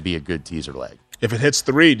think that'd be a good teaser leg. If it hits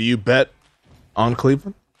 3, do you bet on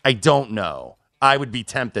Cleveland? I don't know. I would be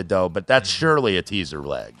tempted, though, but that's surely a teaser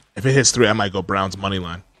leg. If it hits 3, I might go Browns money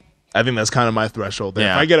line. I think that's kind of my threshold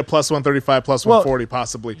there. If I get a plus 135, plus 140,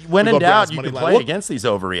 possibly. When in doubt, you can play against these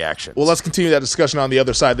overreactions. Well, let's continue that discussion on the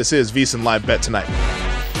other side. This is VSiN Live Bet Tonight.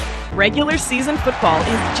 Regular season football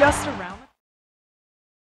is just around.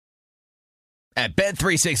 At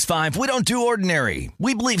Bet365, we don't do ordinary.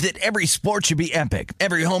 We believe that every sport should be epic.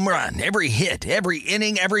 Every home run, every hit, every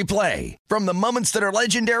inning, every play. From the moments that are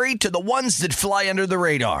legendary to the ones that fly under the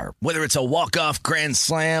radar. Whether it's a walk-off grand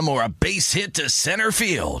slam or a base hit to center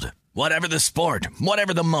field. Whatever the sport,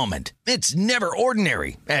 whatever the moment. It's never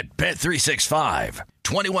ordinary at Bet365.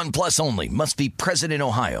 21 plus only. Must be present in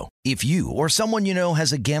Ohio. If you or someone you know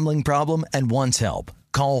has a gambling problem and wants help,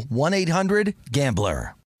 call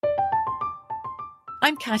 1-800-GAMBLER.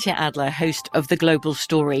 I'm Katya Adler, host of The Global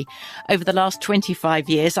Story. Over the last 25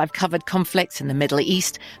 years, I've covered conflicts in the Middle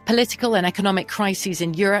East, political and economic crises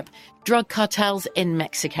in Europe, drug cartels in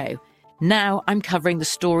Mexico. Now I'm covering the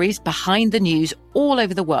stories behind the news all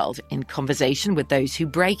over the world in conversation with those who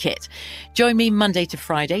break it. Join me Monday to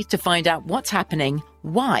Friday to find out what's happening,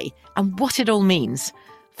 why, and what it all means.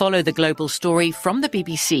 Follow The Global Story from the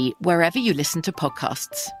BBC wherever you listen to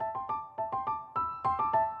podcasts.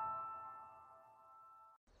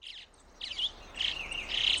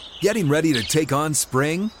 Getting ready to take on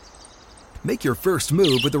spring? Make your first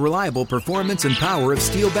move with the reliable performance and power of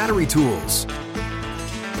Steel battery tools.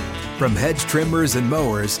 From hedge trimmers and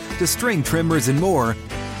mowers to string trimmers and more,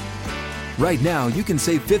 Right now, you can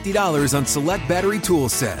save $50 on select battery tool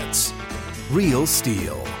sets. Real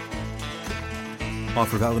STIHL.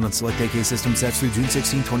 Offer valid on select AK system sets through June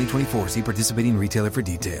 16, 2024. See participating retailer for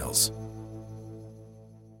details.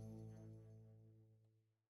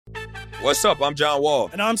 What's up? I'm John Wall.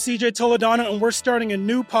 And I'm CJ Toledano, and we're starting a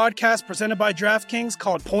new podcast presented by DraftKings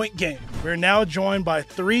called Point Game. We're now joined by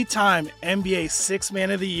 3-time NBA Sixth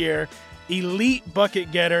Man of the Year, elite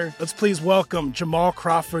bucket getter. Let's please welcome Jamal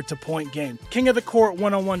Crawford to Point Game. King of the Court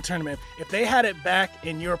one-on-one tournament. If they had it back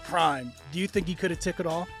in your prime, do you think you could have took it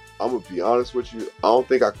all? I'm going to be honest with you. I don't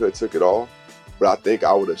think I could have took it all, but I think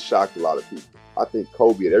I would have shocked a lot of people. I think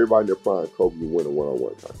Kobe and everybody in their prime, Kobe would win a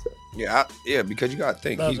one-on-one contest. Yeah, because you got to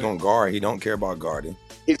think he's going to guard. He don't care about guarding.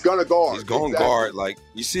 He's going to guard. He's going to guard. Like,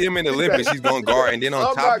 you see him in the Olympics, he's going to guard. And then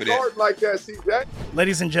on top of that. Like that, see that?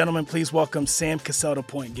 Ladies and gentlemen, please welcome Sam Cassell to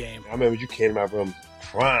Point Game. I remember you came in my room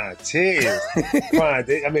crying, tears,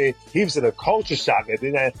 crying. I mean, he was in a culture shock. And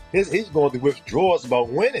then he's going through withdrawals about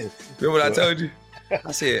winning. Remember what I told you?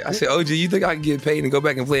 I said, OG, you think I can get paid and go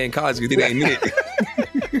back and play in college because it ain't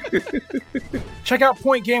it? Check out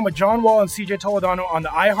Point Game with John Wall and CJ Toledano on the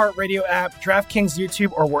iHeartRadio app, DraftKings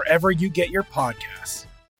YouTube, or wherever you get your podcasts.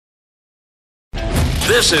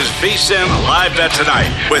 This is VSiN Live Bet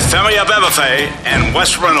Tonight with Femi Abebefe and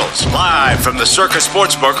Wes Reynolds, live from the Circus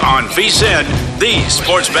Sportsbook on VSiN, the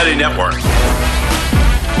sports betting network.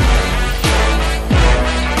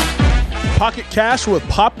 Pocket Cash with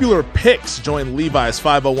popular picks. Join Levi's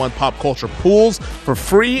 501 Pop Culture Pools for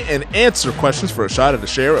free and answer questions for a shot at a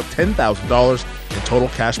share of $10,000 in total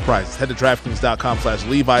cash prizes. Head to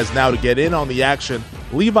DraftKings.com/Levi's now to get in on the action.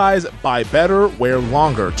 Levi's, buy better, wear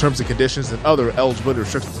longer. Terms and conditions and other eligibility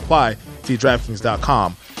restrictions apply. See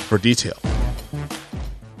DraftKings.com for details.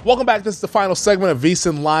 Welcome back. This is the final segment of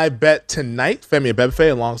VSiN Live Bet Tonight. Femi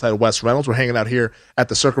Abebefe alongside Wes Reynolds. We're hanging out here at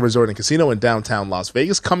the Circle Resort and Casino in downtown Las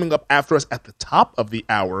Vegas. Coming up after us at the top of the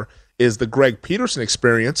hour is the Greg Peterson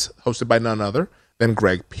Experience, hosted by none other than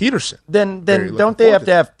Greg Peterson. Then don't they have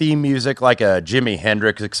to have theme music like a Jimi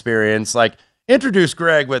Hendrix Experience? Like, introduce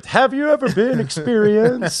Greg with, have you ever been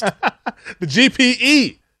experienced? The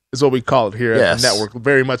GPE is what we call it here at the network.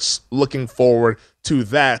 Very much looking forward to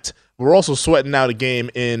that. We're also sweating out a game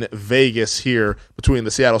in Vegas here between the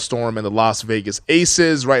Seattle Storm and the Las Vegas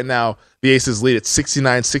Aces. Right now, the Aces lead at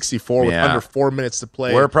 69-64 with under 4 minutes to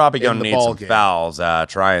play. We're probably going to need some fouls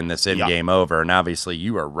trying this in-game over. And obviously,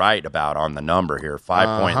 you are right about on the number here.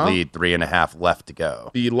 5-point lead, 3.5 left to go.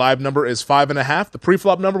 The live number is 5.5. The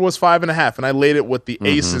pre-flop number was 5.5, and I laid it with the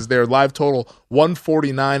Aces there. Live total,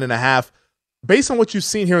 149.5. Based on what you've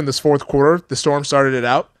seen here in this fourth quarter, the Storm started it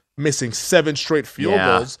out missing 7 straight field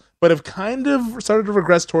goals, but have kind of started to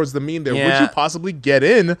regress towards the mean there. Would you possibly get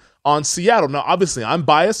in on Seattle? Now, obviously, I'm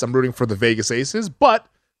biased. I'm rooting for the Vegas Aces, but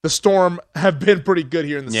the Storm have been pretty good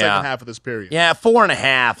here in the second half of this period. Yeah,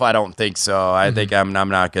 4.5, I don't think so. I think I'm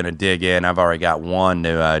not going to dig in. I've already got one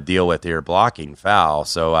to deal with here, blocking foul.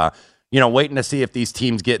 So, waiting to see if these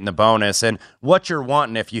teams get in the bonus. And what you're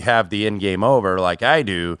wanting if you have the in-game over like I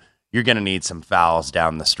do, you're going to need some fouls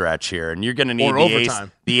down the stretch here, and you're going to need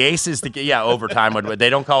the Aces to get overtime. They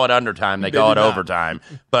don't call it undertime; they call it overtime.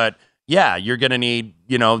 But you're going to need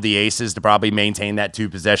the Aces to probably maintain that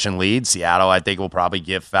 2-possession lead. Seattle, I think, will probably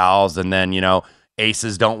give fouls, and then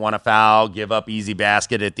Aces don't want to foul, give up easy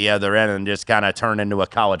basket at the other end, and just kind of turn into a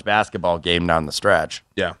college basketball game down the stretch.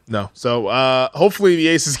 Yeah, no. So hopefully the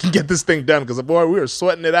Aces can get this thing done because, boy, we are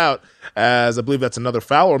sweating it out as I believe that's another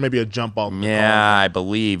foul or maybe a jump ball. Yeah, I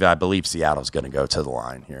believe Seattle's going to go to the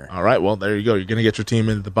line here. All right, well, there you go. You're going to get your team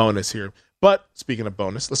into the bonus here. But speaking of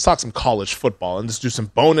bonus, let's talk some college football and just do some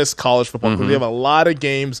bonus college football because we have a lot of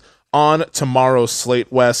games on tomorrow's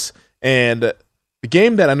slate, Wes. And the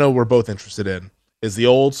game that I know we're both interested in is the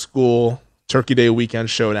old school Turkey Day weekend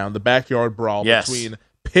showdown, the backyard brawl between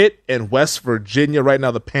Pitt and West Virginia. Right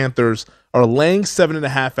now, the Panthers are laying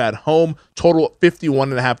 7.5 at home, total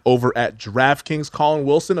 51.5 over at DraftKings. Colin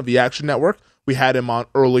Wilson of the Action Network, we had him on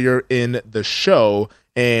earlier in the show,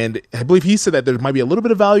 and I believe he said that there might be a little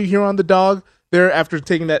bit of value here on the dog there after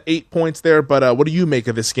taking that 8 points there. But what do you make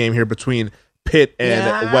of this game here between Pitt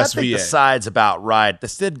and West VA? The side's about right.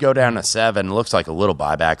 This did go down to 7. Looks like a little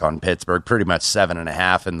buyback on Pittsburgh, pretty much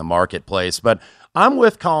 7.5 in the marketplace. But I'm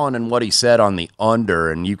with Colin and what he said on the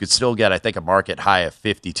under, and you could still get, I think, a market high of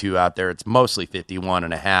 52 out there. It's mostly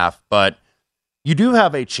 51.5, but you do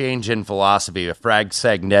have a change in philosophy with Frank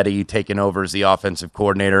Sagnetti taking over as the offensive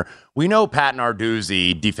coordinator. We know Pat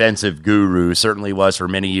Narduzzi, defensive guru, certainly was for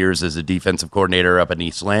many years as a defensive coordinator up in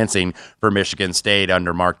East Lansing for Michigan State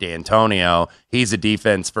under Mark D'Antonio. He's a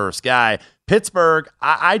defense-first guy. Pittsburgh,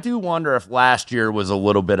 I do wonder if last year was a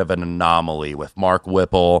little bit of an anomaly with Mark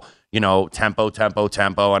Whipple,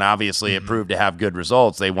 tempo, and obviously it proved to have good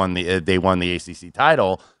results. They won the ACC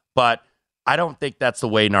title, but I don't think that's the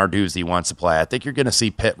way Narduzzi wants to play. I think you're going to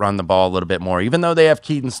see Pitt run the ball a little bit more, even though they have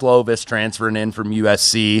Keaton Slovis transferring in from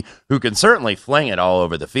USC, who can certainly fling it all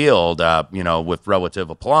over the field, with relative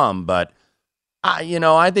aplomb, but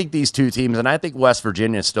I think these two teams, and I think West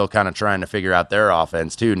Virginia is still kind of trying to figure out their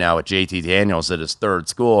offense too now with JT Daniels at his third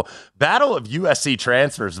school. Battle of USC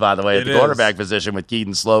transfers, by the way, at the quarterback position with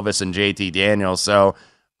Keaton Slovis and JT Daniels. So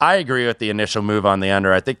I agree with the initial move on the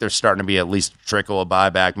under. I think there's starting to be at least a trickle of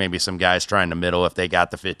buyback, maybe some guys trying to middle if they got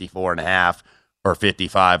the 54.5 or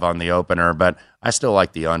 55 on the opener, but I still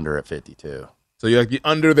like the under at 52. So you like the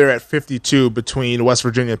under there at 52 between West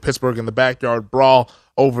Virginia and Pittsburgh in the backyard brawl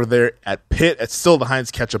over there at Pitt. It's still the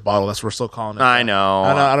Heinz ketchup bottle. That's what we're still calling it. I know.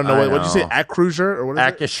 I don't know. What did you say? Acrisure or what is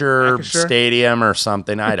Acrisure Stadium or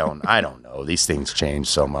something. I don't know. These things change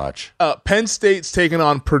so much. Penn State's taking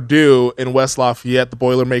on Purdue in West Lafayette. The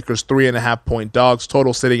Boilermakers 3.5-point dogs.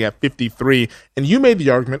 Total sitting at 53. And you made the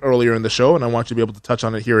argument earlier in the show, and I want you to be able to touch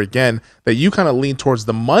on it here again, that you kind of lean towards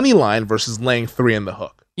the money line versus laying 3 in the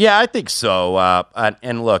hook. Yeah, I think so.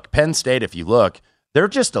 And look, Penn State, if you look, they're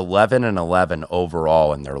just 11-11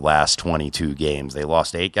 overall in their last 22 games. They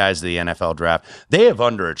lost 8 guys to the NFL draft. They have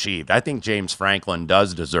underachieved. I think James Franklin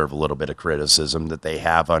does deserve a little bit of criticism that they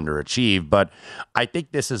have underachieved, but I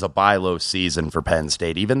think this is a buy low season for Penn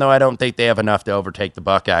State. Even though I don't think they have enough to overtake the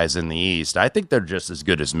Buckeyes in the East, I think they're just as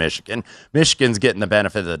good as Michigan. Michigan's getting the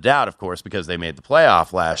benefit of the doubt, of course, because they made the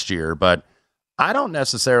playoff last year, but I don't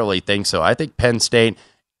necessarily think so. I think Penn State,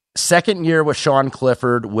 second year with Sean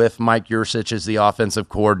Clifford, with Mike Yurcich as the offensive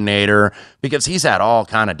coordinator, because he's had all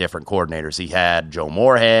kind of different coordinators. He had Joe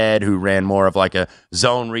Moorhead, who ran more of like a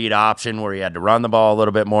zone read option where he had to run the ball a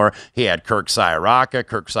little bit more. He had Kirk Ciarrocca.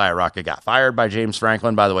 Kirk Ciarrocca got fired by James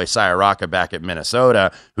Franklin. By the way, Ciarrocca back at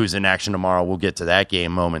Minnesota, who's in action tomorrow. We'll get to that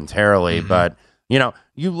game momentarily, but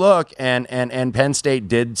you look, and Penn State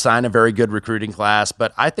did sign a very good recruiting class,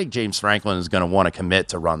 but I think James Franklin is going to want to commit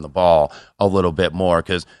to run the ball a little bit more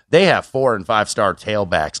because they have 4- and 5-star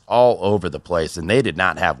tailbacks all over the place, and they did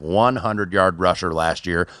not have 100-yard rusher last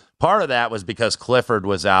year. Part of that was because Clifford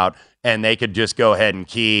was out, and they could just go ahead and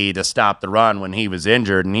key to stop the run when he was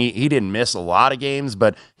injured, and he didn't miss a lot of games,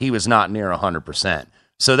 but he was not near 100%.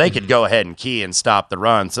 So they could go ahead and key and stop the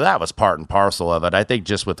run, so that was part and parcel of it. I think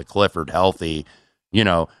just with the Clifford healthy,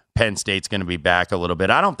 Penn State's going to be back a little bit.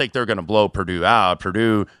 I don't think they're going to blow Purdue out.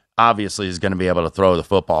 Purdue obviously is going to be able to throw the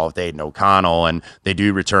football with Aiden O'Connell, and they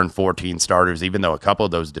do return 14 starters, even though a couple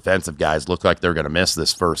of those defensive guys look like they're going to miss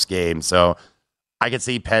this first game. So I could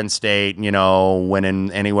see Penn State, winning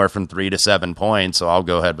anywhere from 3 to 7 points, so I'll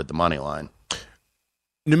go ahead with the money line.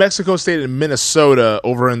 New Mexico State and Minnesota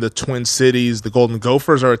over in the Twin Cities. The Golden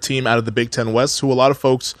Gophers are a team out of the Big Ten West who a lot of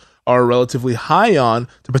folks are relatively high on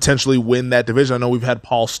to potentially win that division. I know we've had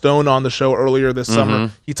Paul Stone on the show earlier this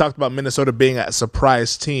summer. He talked about Minnesota being a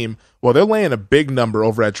surprise team. Well, they're laying a big number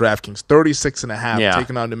over at DraftKings, 36.5,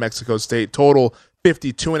 taking on New Mexico State. Total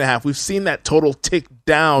 52.5. We've seen that total tick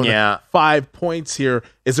down 5 points here.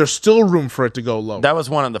 Is there still room for it to go lower? That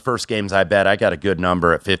was one of the first games I bet. I got a good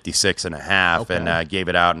number at 56.5 and gave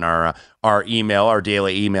it out in our email, our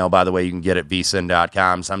daily email. By the way, you can get it at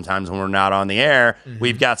vsin.com. Sometimes when we're not on the air,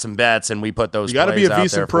 we've got some bets and we put those. You got to be a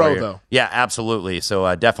VSiN pro, though. Yeah, absolutely. So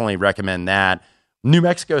I definitely recommend that. New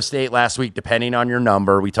Mexico State last week, depending on your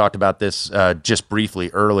number, we talked about this just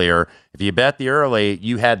briefly earlier. If you bet the early,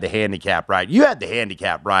 you had the handicap right. You had the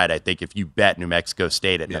handicap right, I think, if you bet New Mexico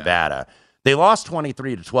State at Nevada. They lost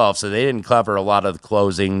 23-12, so they didn't cover a lot of the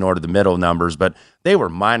closing nor the middle numbers, but they were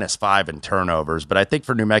 -5 in turnovers. But I think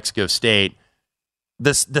for New Mexico State,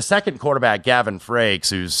 the second quarterback, Gavin Frakes,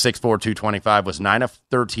 who's 6'4", 225, was 9 of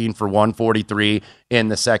 13 for 143 in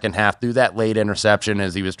the second half, threw that late interception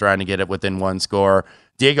as he was trying to get it within one score.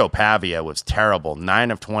 Diego Pavia was terrible, 9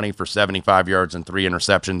 of 20 for 75 yards and 3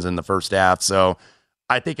 interceptions in the first half. So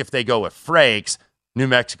I think if they go with Frakes, New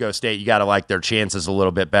Mexico State, you got to like their chances a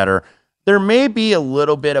little bit better. There may be a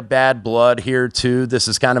little bit of bad blood here, too. This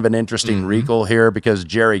is kind of an interesting wrinkle here because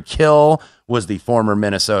Jerry Kill was the former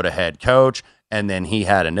Minnesota head coach, and then he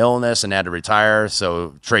had an illness and had to retire,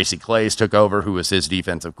 so Tracy Claeys took over, who was his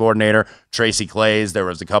defensive coordinator. Tracy Claeys, there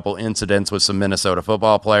was a couple incidents with some Minnesota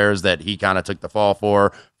football players that he kind of took the fall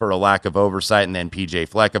for a lack of oversight, and then P.J.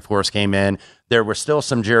 Fleck, of course, came in. There were still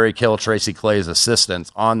some Jerry Kill, Tracy Claeys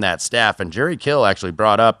assistants on that staff, and Jerry Kill actually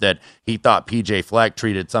brought up that he thought P.J. Fleck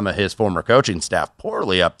treated some of his former coaching staff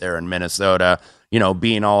poorly up there in Minnesota.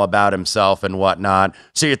 being all about himself and whatnot.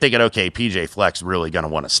 So you're thinking, okay, PJ Fleck's really going to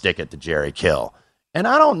want to stick it to Jerry Kill. And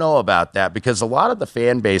I don't know about that because a lot of the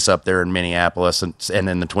fan base up there in Minneapolis and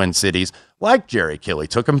in the Twin Cities like Jerry Kill. He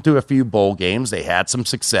took them to a few bowl games. They had some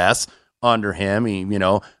success under him.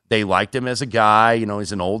 They liked him as a guy.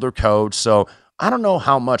 He's an older coach. So I don't know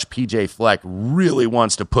how much PJ Fleck really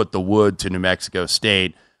wants to put the wood to New Mexico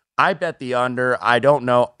State. I bet the under. I don't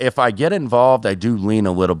know. If I get involved, I do lean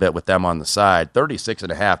a little bit with them on the side.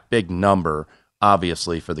 36.5, big number,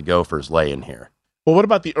 obviously, for the Gophers laying here. Well, what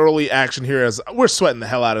about the early action here as we're sweating the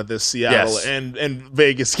hell out of this Seattle and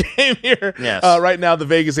Vegas game here? Yes. Right now, the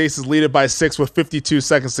Vegas Aces lead it by 6 with 52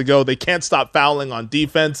 seconds to go. They can't stop fouling on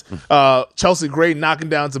defense. Chelsea Gray knocking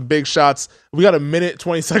down some big shots. We got a minute,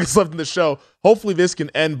 20 seconds left in the show. Hopefully this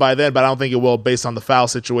can end by then, but I don't think it will based on the foul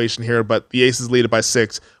situation here. But the Aces lead it by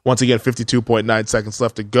 6. Once again, 52.9 seconds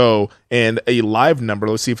left to go. And a live number.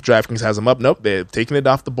 Let's see if DraftKings has them up. Nope, they've taken it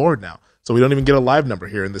off the board now. So we don't even get a live number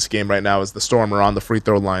here in this game right now as the Storm are on the free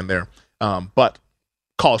throw line there. But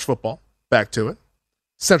college football, back to it.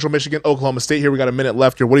 Central Michigan, Oklahoma State. Here we got a minute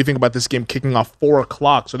left here. What do you think about this game kicking off 4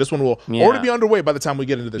 o'clock? So this one will already be underway by the time we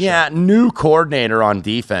get into the show. Yeah, new coordinator on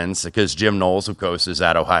defense because Jim Knowles, of course, is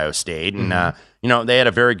at Ohio State. And, they had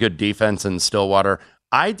a very good defense in Stillwater.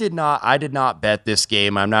 I did not bet this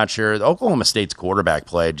game. I'm not sure. Oklahoma State's quarterback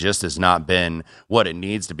play just has not been what it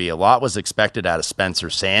needs to be. A lot was expected out of Spencer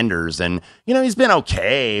Sanders, and he's been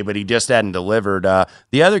okay, but he just hadn't delivered.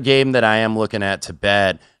 The other game that I am looking at to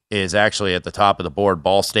bet is actually at the top of the board,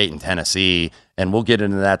 Ball State and Tennessee, and we'll get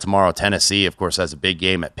into that tomorrow. Tennessee, of course, has a big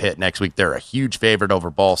game at Pitt next week. They're a huge favorite over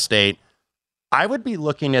Ball State. I would be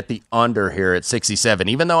looking at the under here at 67.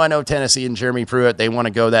 Even though I know Tennessee and Jeremy Pruitt, they want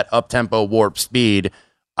to go that up-tempo warp speed,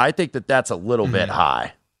 I think that that's a little bit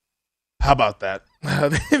high. How about that?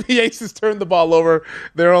 The Aces turned the ball over.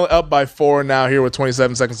 They're only up by 4 now here with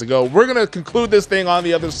 27 seconds to go. We're going to conclude this thing on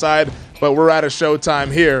the other side, but we're out of showtime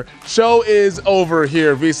here. Show is over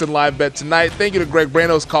here. VSiN Live Bet tonight. Thank you to Greg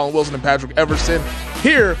Brandos, Colin Wilson, and Patrick Everson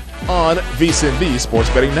here on VSiN, the Sports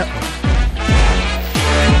Betting Network.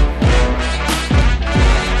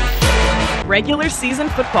 Regular season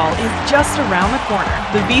football is just around the corner.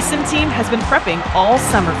 The VSiN team has been prepping all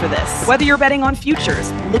summer for this. Whether you're betting on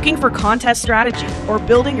futures, looking for contest strategy, or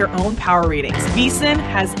building your own power ratings, VSiN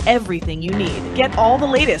has everything you need. Get all the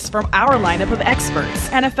latest from our lineup of experts.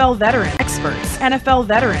 NFL veteran experts, NFL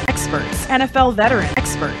veteran experts, NFL veteran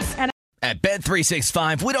experts, and at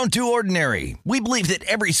Bet365, we don't do ordinary. We believe that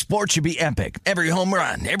every sport should be epic. Every home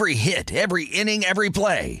run, every hit, every inning, every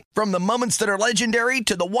play. From the moments that are legendary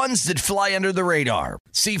to the ones that fly under the radar.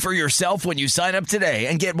 See for yourself when you sign up today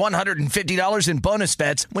and get $150 in bonus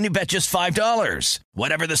bets when you bet just $5.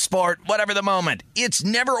 Whatever the sport, whatever the moment, it's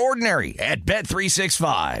never ordinary at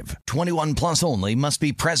Bet365. 21 plus only. Must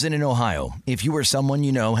be present in Ohio. If you or someone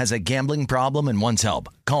you know has a gambling problem and wants help,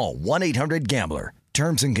 call 1-800-GAMBLER.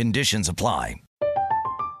 Terms and conditions apply.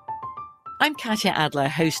 I'm Katya Adler,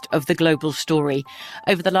 host of The Global Story.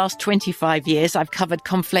 Over the last 25 years, I've covered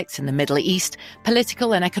conflicts in the Middle East,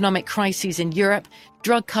 political and economic crises in Europe,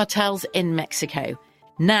 drug cartels in Mexico.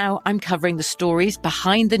 Now I'm covering the stories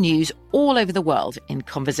behind the news all over the world in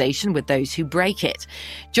conversation with those who break it.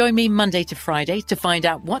 Join me Monday to Friday to find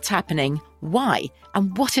out what's happening, why,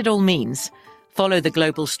 and what it all means. Follow The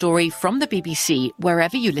Global Story from the BBC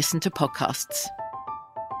wherever you listen to podcasts.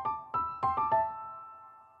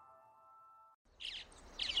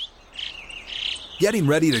 Getting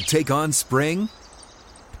ready to take on spring?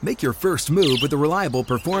 Make your first move with the reliable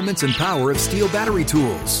performance and power of Steel battery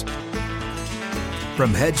tools.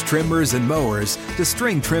 From hedge trimmers and mowers to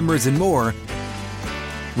string trimmers and more,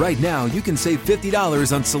 right now you can save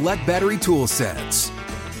 $50 on select battery tool sets.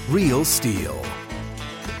 Real Steel.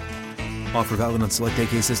 Offer valid on select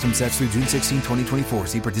AK system sets through June 16, 2024.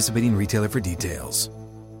 See participating retailer for details.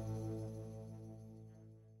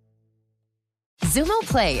 Xumo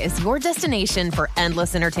Play is your destination for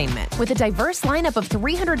endless entertainment. With a diverse lineup of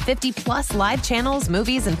 350 plus live channels,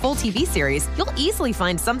 movies, and full TV series, you'll easily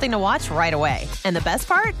find something to watch right away. And the best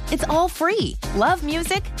part? It's all free. Love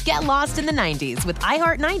music? Get lost in the 90s with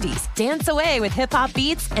iHeart 90s, dance away with hip-hop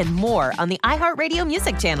beats, and more on the iHeartRadio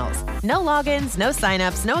music channels. No logins, no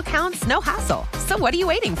signups, no accounts, no hassle. So what are you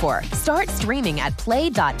waiting for? Start streaming at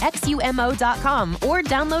play.xumo.com or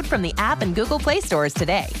download from the app and Google Play stores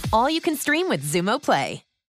today. All you can stream with Xumo Play.